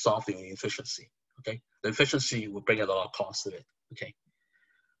we solve the inefficiency? Okay, the efficiency will bring a lot of cost to it. Okay.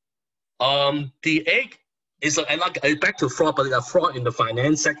 The egg is back to fraud, but a fraud in the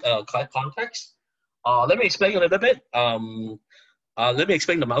finance context. Let me explain a little bit. Let me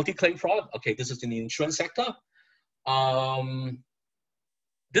explain the multi-claim fraud. Okay, this is in the insurance sector.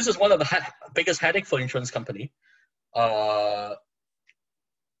 This is one of the biggest headache for insurance company.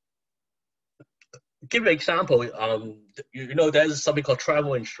 Give an example. You know, there's something called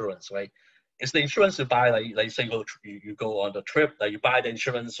travel insurance, right? It's the insurance you buy, like say you go on the trip, you buy the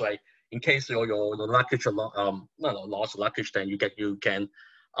insurance, right? In case your luggage lost luggage, then you can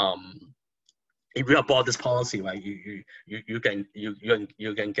if you have bought this policy, right, you can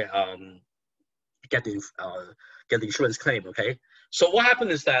get the insurance claim. Okay, so what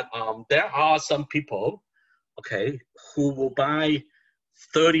happened is that there are some people, okay, who will buy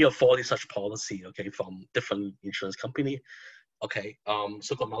 30 or 40 such policy, okay, from different insurance company. Okay,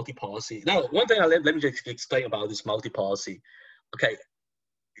 so-called multi-policy. Now, one thing let me just explain about this multi-policy. Okay,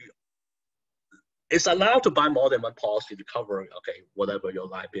 it's allowed to buy more than one policy to cover, okay, whatever your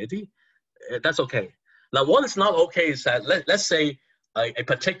liability. That's okay. Now, what is not okay is that let's say a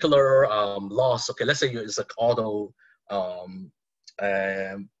particular loss. Okay, let's say it's like auto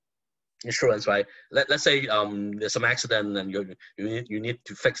insurance, right? Let's say there's some accident and you need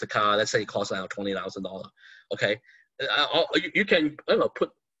to fix the car. Let's say it costs around $20,000. Okay, you can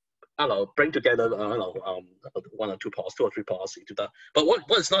bring together one or two policies, 2 or 3 policies to that. But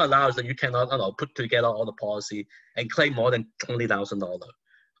what is not allowed is that you cannot put together all the policy and claim more than $20,000.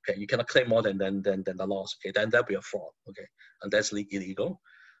 Okay, you cannot claim more than the loss. Okay, then that'll be a fraud. Okay, and that's illegal.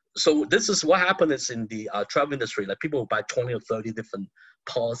 So this is what happened is in the travel industry, like people buy 20 or 30 different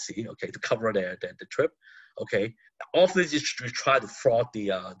policy, okay, to cover their trip. Okay, often you try to fraud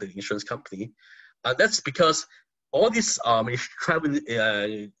the insurance company. That's because all these travel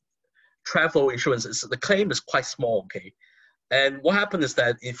insurance, the claim is quite small. Okay, and what happened is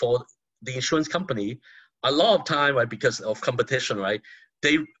that for the insurance company, a lot of time, right, because of competition, right,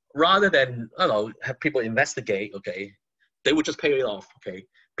 they rather than have people investigate, okay, they would just pay it off, okay,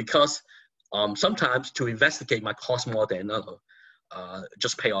 because sometimes to investigate might cost more than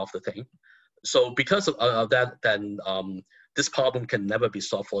just pay off the thing. So because of that, then this problem can never be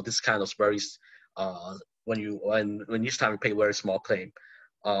solved for this kind of very when each time you pay a very small claim.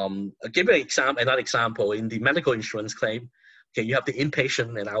 I'll give you another example in the medical insurance claim. Okay, you have the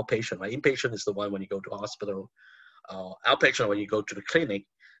inpatient and outpatient, right? Inpatient is the one when you go to hospital. Outpatient when you go to the clinic.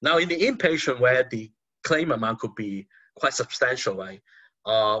 Now in the inpatient where the claim amount could be quite substantial, right?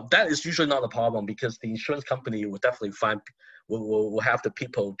 That is usually not a problem because the insurance company will definitely will have the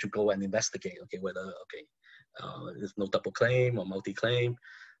people to go and investigate, okay, whether there's no double claim or multi-claim.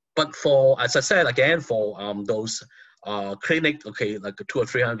 But for, as I said again, for those clinic, okay, like $200 or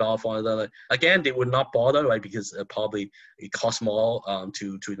 $300, $400, again, they would not bother, right? Because probably it costs more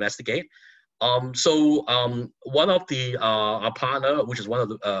to investigate. So one of the our partner, which is one of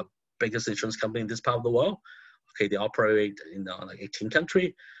the biggest insurance company in this part of the world, okay, they operate in like 18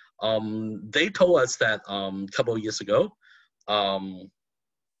 countries. They told us that a couple of years ago,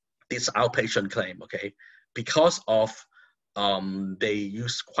 this outpatient claim, okay, because of they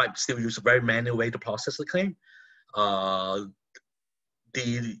still use a very manual way to process the claim.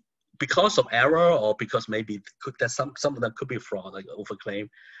 The because of error or because maybe there's some of them could be fraud, like overclaim,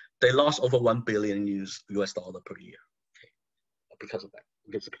 they lost over $1 billion US dollar per year. Okay, because of that,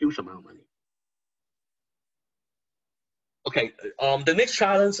 it's a huge amount of money. Okay, the next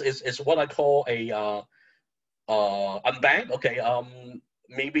challenge is what I call a unbanked. Okay,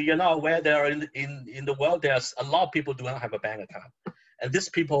 maybe you're not aware there in the world there's a lot of people do not have a bank account, and these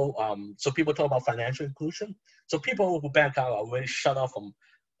people so people talk about financial inclusion. So people who bank account are very shut off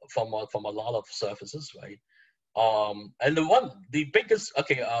from a lot of services, right? And the biggest,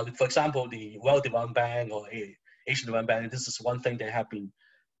 okay, for example, the World Development Bank or Asian Development Bank, this is one thing they have been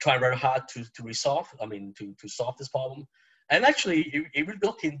trying very hard to resolve. I mean, to solve this problem. And actually, if you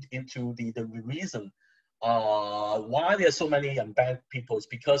look into the reason why there are so many unbanked people, is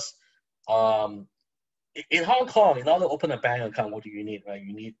because in Hong Kong, in order to open a bank account, what do you need, right?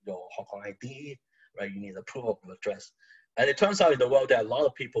 You need your Hong Kong ID, right? You need a proof of address. And it turns out in the world that a lot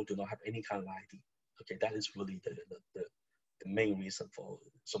of people do not have any kind of ID. Okay, that is really the main reason for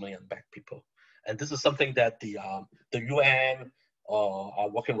so many unbanked people. And this is something that the Yuen are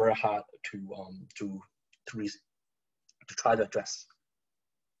working very hard to try to address.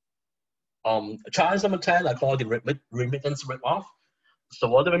 Challenge number 10, I call it the remittance rip-off. So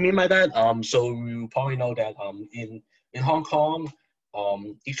what do we mean by that? So you probably know that in Hong Kong,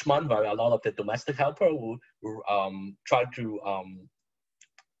 each month, right, a lot of the domestic helper will try to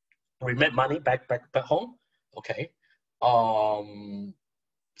remit money back home. Okay.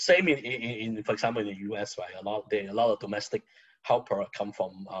 Same in for example in the US, right? A lot of domestic helper come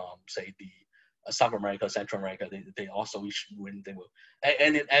from say the South America, Central America. They also issue when they will,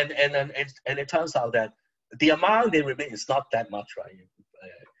 and it turns out that the amount they remit is not that much, right?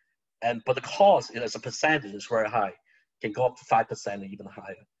 But the cost as a percentage is very high, can go up to 5% or even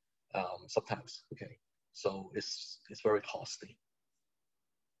higher sometimes. Okay, so it's very costly.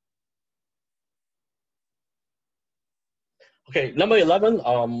 Okay, number 11,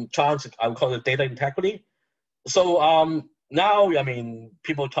 challenge, I would call it data integrity. So now, I mean,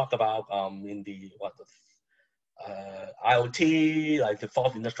 people talk about in the IoT, like the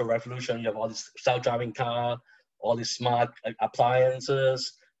fourth industrial revolution, you have all this self-driving car, all these smart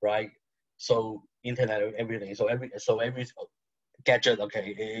appliances, right? So internet, everything. So every gadget,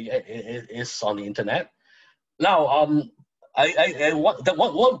 okay, it is on the internet. Now,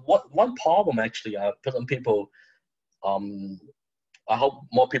 one problem actually, some people, I hope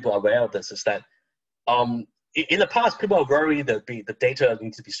more people are aware of this, is that in the past, people are worried that the data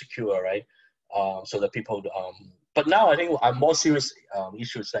needs to be secure, right? So that people, but now I think a more serious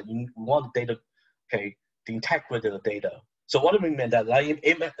issue is that you want the data, okay, the integrity of the data. So what do we mean that? Like,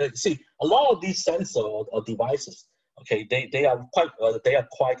 see, a lot of these sensor or devices, okay, they are quite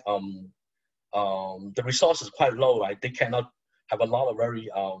the resource is quite low, right? They cannot have a lot of very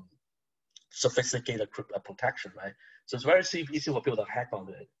sophisticated protection, right? So it's very easy for people to hack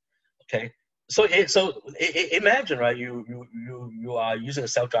onto it. Okay, so imagine, right? You are using a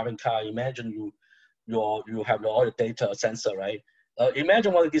self-driving car. Imagine you have all the data sensor, right?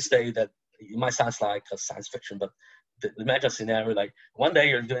 Imagine one of these days that it might sound like a science fiction, but imagine a scenario like one day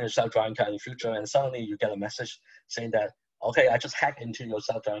you're doing a self-driving car in the future, and suddenly you get a message saying that, okay, I just hacked into your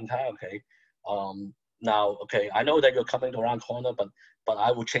self-driving car. Okay, now, okay, I know that you're coming around corner, but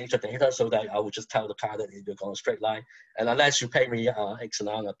I will change the data so that I will just tell the car that you're going a straight line, and unless you pay me X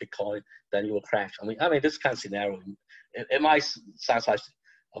amount of Bitcoin, then you will crash. I mean, this kind of scenario, it might sound like,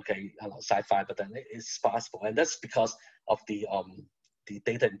 okay, I don't know, sci-fi, but then it's possible, and that's because of the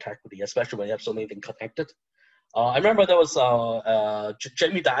data integrity, especially when you have so many things connected. I remember there was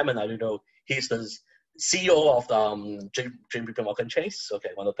Jamie Dimon. I don't know, he's the CEO of JP Morgan Chase,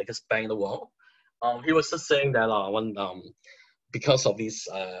 okay, one of the biggest banks in the world. He was just saying that because of these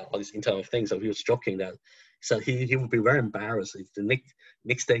all these internet things, so he was joking that he would be very embarrassed if the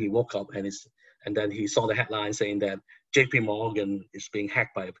next day he woke up and then he saw the headline saying that JP Morgan is being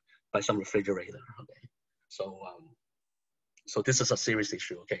hacked by some refrigerator. Okay, so this is a serious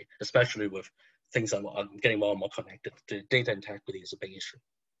issue. Okay, especially with things are getting more and more connected. The data integrity is a big issue.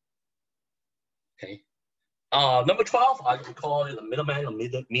 Okay. Number 12, I could call it a middleman, a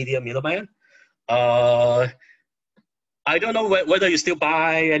media middleman. I don't know whether you still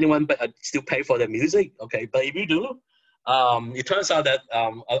buy anyone, but still pay for their music. Okay, but if you do, it turns out that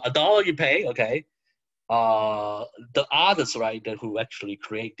 $1 you pay, okay, the artists, right, who actually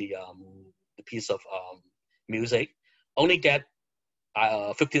create the piece of music only get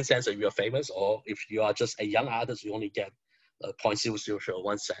 15 cents if you're famous, or if you are just a young artist, you only get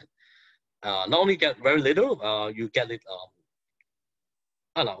 0.0001 cent. Not only get very little, you get it,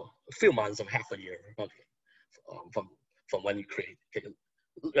 I don't know, a few months or half a year, okay, from when you create. Okay.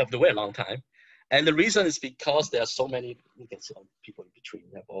 You have to wait a long time. And the reason is because there are so many, you can see all people in between,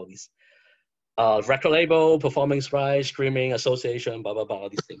 you have all these record label, performance rights, streaming association, blah, blah, blah, all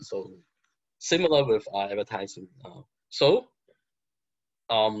these things. So similar with advertising.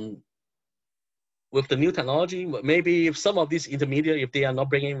 With the new technology, maybe if some of these intermediate, if they are not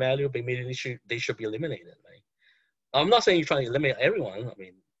bringing value, maybe they should be eliminated, right? I'm not saying you're trying to eliminate everyone. I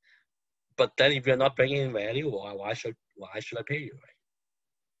mean, but then if you're not bringing value, why should I pay you, right?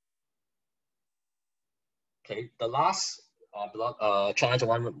 Okay, the last challenge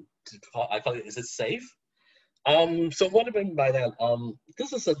I call it, is it safe? So what do I mean by that?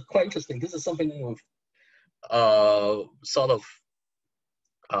 This is quite interesting. This is something with sort of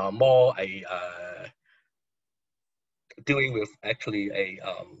more dealing with actually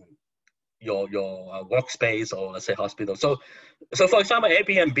your workspace, or let's say hospital. So for example,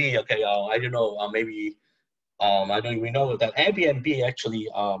 Airbnb. Okay, I don't know. Maybe I don't even know that Airbnb actually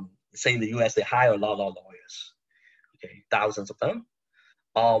say in the US they hire a lot of lawyers. Okay, thousands of them.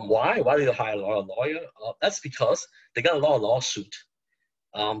 Why? Why do they hire a lot of lawyers? That's because they got a lot of lawsuits.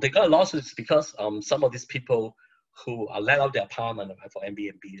 They got lawsuits because some of these people who let out their apartment for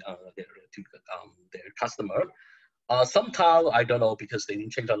Airbnb, their customer. Sometimes I don't know, because they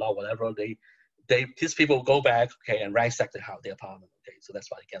didn't change the law, whatever. These people go back, okay, and ransack their apartment. Okay, so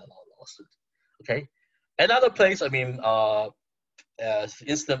that's why they get a lot of lawsuits. Okay, another place. I mean,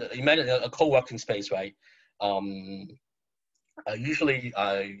 imagine a co-working space, right? Usually,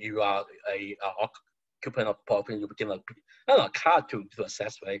 you are a occupant of property. You begin a card to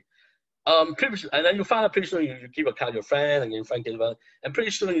assess, right? And then you find out pretty soon you give a card to your friend, and your friend gives it, and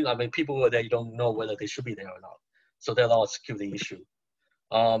pretty soon, I mean, people who are there, you don't know whether they should be there or not. So there's a lot of security issue.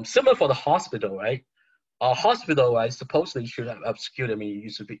 Similar for the hospital, right? Hospital, right, supposedly should have security. I mean,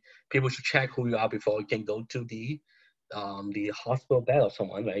 people should check who you are before you can go to the hospital bed of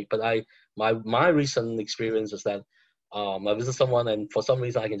someone, right? But my recent experience is that I visit someone, and for some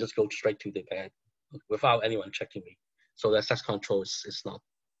reason I can just go straight to the bed without anyone checking me. So the access control is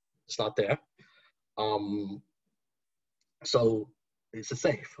not there. So it's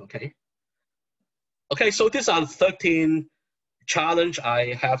safe, okay? Okay, so these are 13 challenge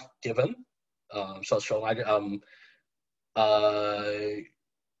I have given. I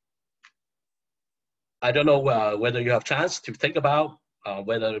don't know whether you have chance to think about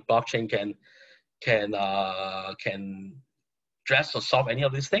whether blockchain can address or solve any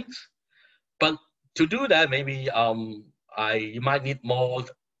of these things. But to do that, maybe you might need more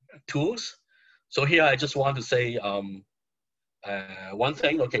tools. So here I just want to say one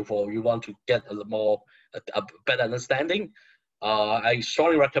thing. Okay, for you want to get a better understanding. I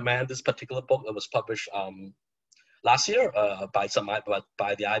strongly recommend this particular book that was published last year by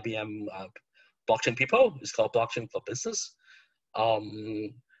the IBM blockchain people. It's called Blockchain for Business.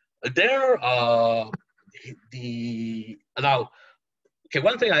 One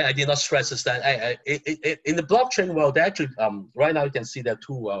thing I did not stress is that in the blockchain world, actually right now you can see there are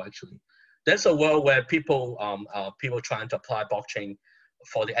two worlds actually. There's a world where people trying to apply blockchain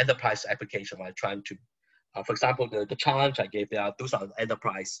for the enterprise application, right? Trying to for example, the challenge I gave there, those are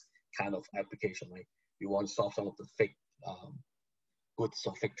enterprise kind of application, right? You want to solve some of the fake goods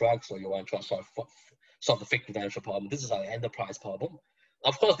or fake drugs, or you want to solve the fake financial problem. This is an enterprise problem.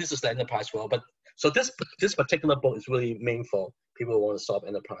 Of course, this is the enterprise world, but so this particular book is really meant for people who want to solve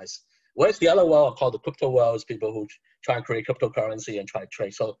enterprise. Whereas the other world called the crypto world is people who try and create cryptocurrency and try to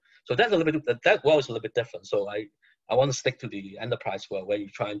trade. So that's a little bit, that world is a little bit different. So I want to stick to the enterprise world where you're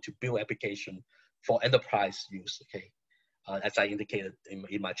trying to build application for enterprise use, okay, as I indicated in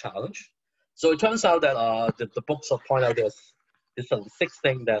my challenge. So it turns out that the books point out there's are 6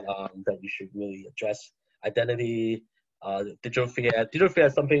 things that you should really address: identity, digital fiat. Digital fiat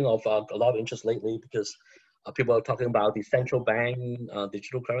is something of a lot of interest lately because people are talking about the central bank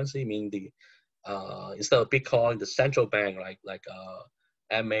digital currency. I mean, instead of Bitcoin, the central bank, like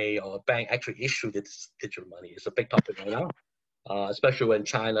MA or a bank actually issue this digital money. It's a big topic right now. Especially when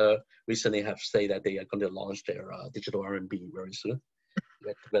China recently have said that they are going to launch their digital RMB very soon.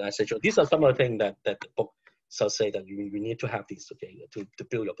 When I say so, these are some of the things that the book say that we need to have these, okay, to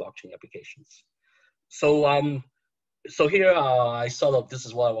build your blockchain applications. So so here this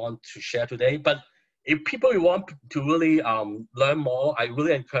is what I want to share today. But if people want to really learn more, I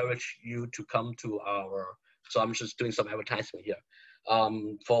really encourage you to come to so I'm just doing some advertisement here.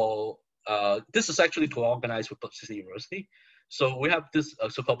 This is actually co-organized with Berkeley City University. So we have this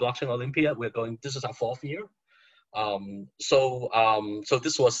so-called Blockchain Olympia. This is our 4th year. So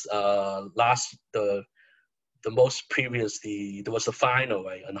this was the most previous, there was a final,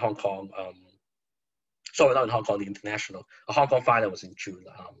 right, in Hong Kong sorry, not in Hong Kong, the international. The Hong Kong final was in June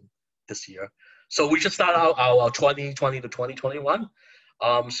this year. So we just started out our 2020 to 2021.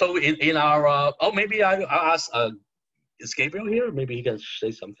 So in our, maybe I'll ask, is Gabriel here? Maybe he can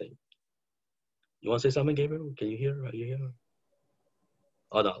say something. You want to say something, Gabriel? Can you hear? Are you here?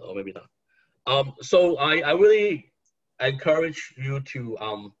 Oh, no, or maybe not. So I really encourage you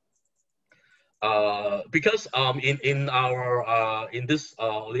to, because in this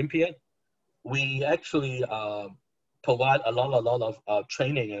Olympiad, we actually provide a lot of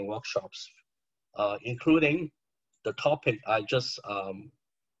training and workshops, including the topic I just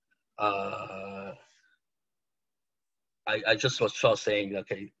I just was saying.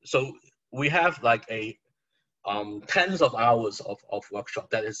 Okay, so we have like a tens of hours of workshop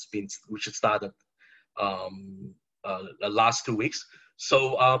that has been, which started the last 2 weeks.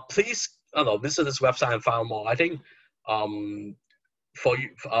 So please, visit this website and find more. I think for you,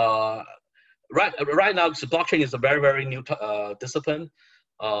 right now, so blockchain is a very new discipline.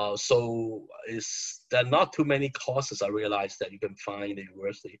 So there are not too many courses I realize that you can find in the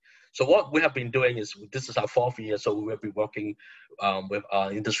university. So what we have been doing is, this is our 4th year, so we have been working with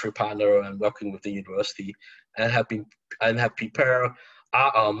our industry partner and working with the university, and have prepared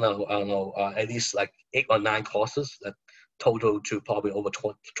at least like 8 or 9 courses that total to probably over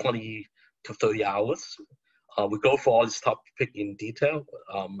 20 to 30 hours. We go for all this topic in detail.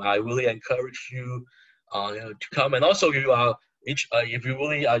 I really encourage you, to come, and also if you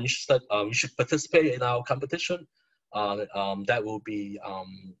really are interested, you should participate in our competition. That will be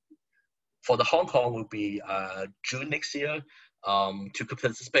for the Hong Kong will be June next year. To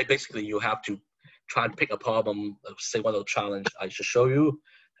participate, basically you have to try and pick a problem, say one of the challenge I should show you,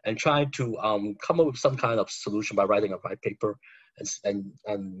 and try to come up with some kind of solution by writing a white paper, and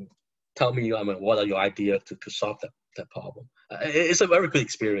tell me, what are your ideas to solve that problem. It's a very good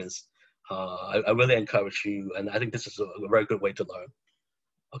experience. I really encourage you, and I think this is a very good way to learn.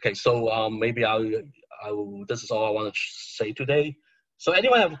 Okay, so maybe this is all I want to say today. So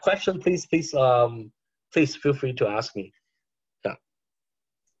anyone have a question, please feel free to ask me. Yeah.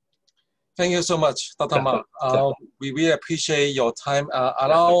 Thank you so much, Dr. Ma. We really appreciate your time.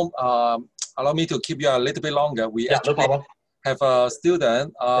 Allow me to keep you a little bit longer. We actually have a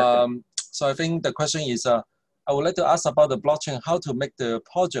student. So I think the question is, I would like to ask about the blockchain, how to make the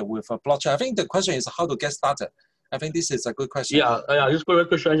project with a blockchain. I think the question is how to get started. I think this is a good question. Yeah, just a quick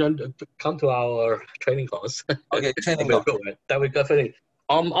question. Come to our training course. Okay, training course. That we definitely.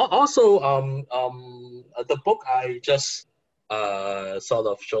 Also, the book I just sort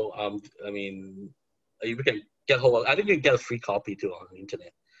of show. I mean, you can get hold of. I think you can get a free copy too on the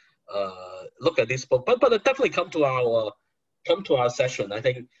internet. Look at this book, but definitely come to our session. I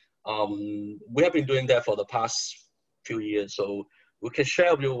think we have been doing that for the past few years, so we can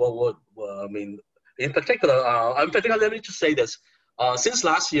share with you what I mean. In particular, let me just say this. Since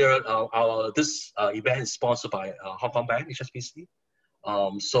last year, this event is sponsored by Hong Kong Bank, HSBC.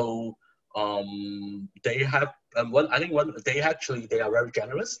 So they have, they are very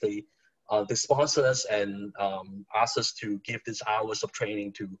generous. They sponsor us and ask us to give these hours of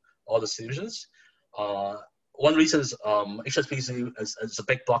training to all the students. One reason is HSBC is a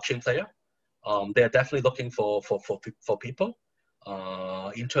big blockchain player. They're definitely looking for people.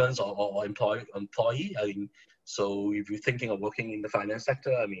 Interns or employee. I mean, so if you're thinking of working in the finance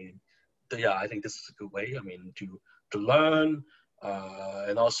sector, I mean, I think this is a good way. I mean, to learn,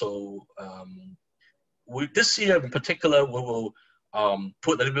 and also this year in particular, we will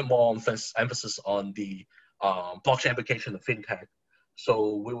put a little bit more emphasis on the blockchain application of fintech.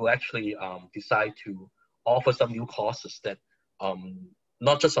 So we will actually decide to offer some new courses that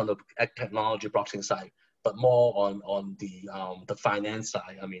not just on the technology blockchain side, but more on the finance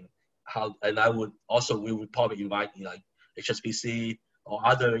side. I mean, we would probably invite like HSBC or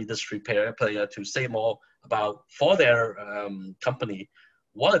other industry player to say more about, for their company,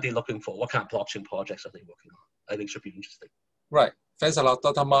 what are they looking for? What kind of blockchain projects are they working on? I think should be interesting. Right. Thanks a lot,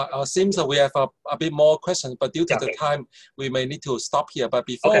 Dr. Ma. Seems that we have a bit more questions, but due to the time, we may need to stop here. But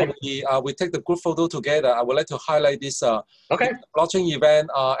before we take the group photo together, I would like to highlight this blockchain event.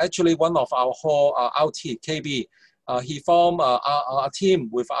 Actually, one of our whole LT, KB, he formed a team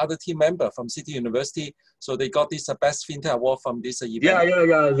with other team members from City University. So they got this Best FinTech Award from this event.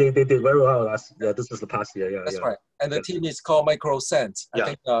 Yeah. They did very well last. Yeah, this was the past year. Yeah, that's right. And the team is called MicroCent. I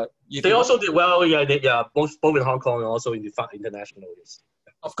think they also did well. Yeah, both in Hong Kong and also in the international.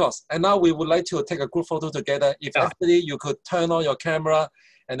 Of course. And now we would like to take a group photo together. If everybody you could turn on your camera,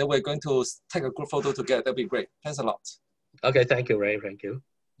 and then we're going to take a group photo together. That'd be great. Thanks a lot. Okay, thank you, Ray. Thank you.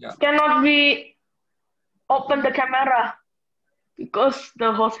 Yeah. Cannot we open the camera because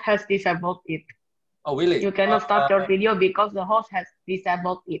the host has disabled it? Oh, really? You cannot start your video because the host has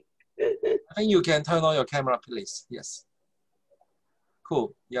disabled it. I think you can turn on your camera, please. Yes.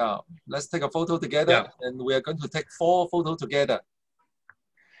 Cool. Yeah. Let's take a photo together. Yeah. And we are going to take 4 photos together.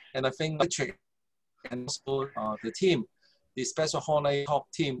 And I think Patrick and also the team, the Special Holiday Talk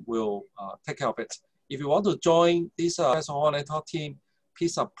team will take care of it. If you want to join this Special Holiday Talk team,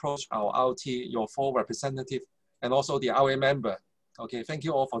 please approach our RT, your 4 representative, and also the RA member. Okay. Thank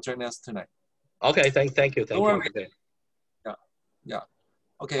you all for joining us tonight. Okay. Thank you. Okay. Yeah. Yeah.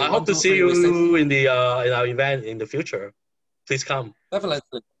 Okay. I hope to see you in the in our event in the future. Please come.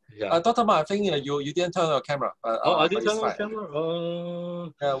 Definitely. Yeah. Dr. Ma, I think you didn't turn on your camera. But, I didn't turn on fine.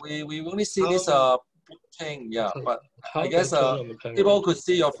 the camera. Yeah, we only see this thing. Yeah, but I guess people could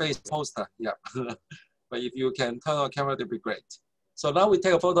see your face poster. Yeah, but if you can turn on camera, that'd be great. So now we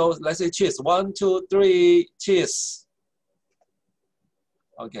take a photo. Let's say cheers. 1, 2, 3. Cheers.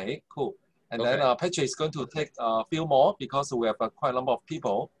 Okay, cool. And then Patrick is going to take a few more because we have quite a number of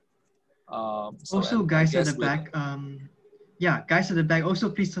people. So also, guys at the back, yeah, guys at the back, also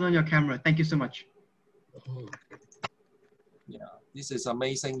please turn on your camera. Thank you so much. Yeah, this is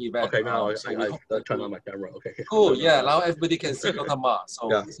amazing event. Okay, now so I turn on my camera. Okay. Cool. Yeah, now everybody can see Dr. Ma.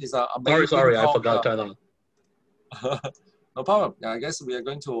 So yeah. This is an amazing. Sorry, I forgot to turn on. No problem. Yeah, I guess we are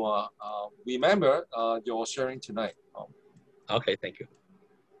going to remember your sharing tonight. Okay, thank you.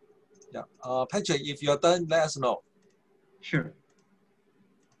 Yeah, Patrick, if you're done, let us know. Sure.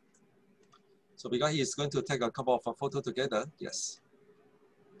 So because he's going to take a couple of photos together, yes.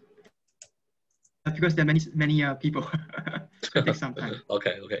 Because there are many people. It takes some time.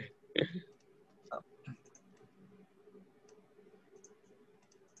 Okay.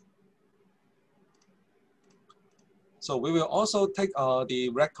 So we will also take the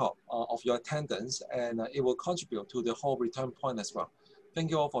record of your attendance, and it will contribute to the whole return point as well. Thank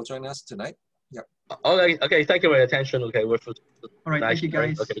you all for joining us tonight. Yeah. Okay. Thank you for your attention. Okay, all right. Thank you,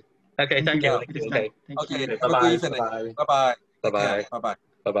 guys. Okay. Thank you. Okay. Okay. You. Have a good evening. Bye-bye. Bye-bye. Bye-bye.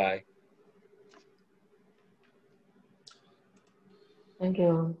 Bye-bye. Thank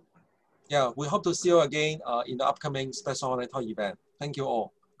you. Yeah, we hope to see you again in the upcoming Special Holiday Talk event. Thank you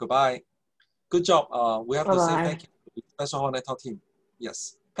all. Goodbye. Good job. We have to say thank you to the Special Holiday Talk team.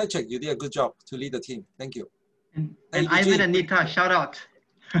 Yes. Patrick, you did a good job to lead the team. Thank you. And Ivan and Nita, shout out.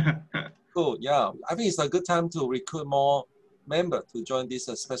 Cool. Yeah, I think it's a good time to recruit more members to join this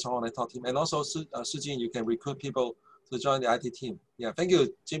Special Holiday Talk team. And also, Sujin, you can recruit people to join the IT team. Yeah, thank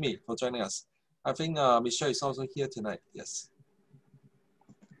you, Jimmy, for joining us. I think Michelle is also here tonight. Yes.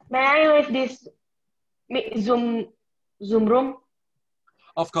 May I leave this Zoom room?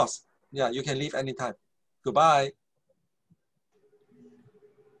 Of course. Yeah, you can leave anytime. Goodbye.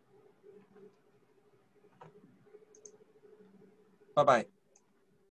 Bye-bye.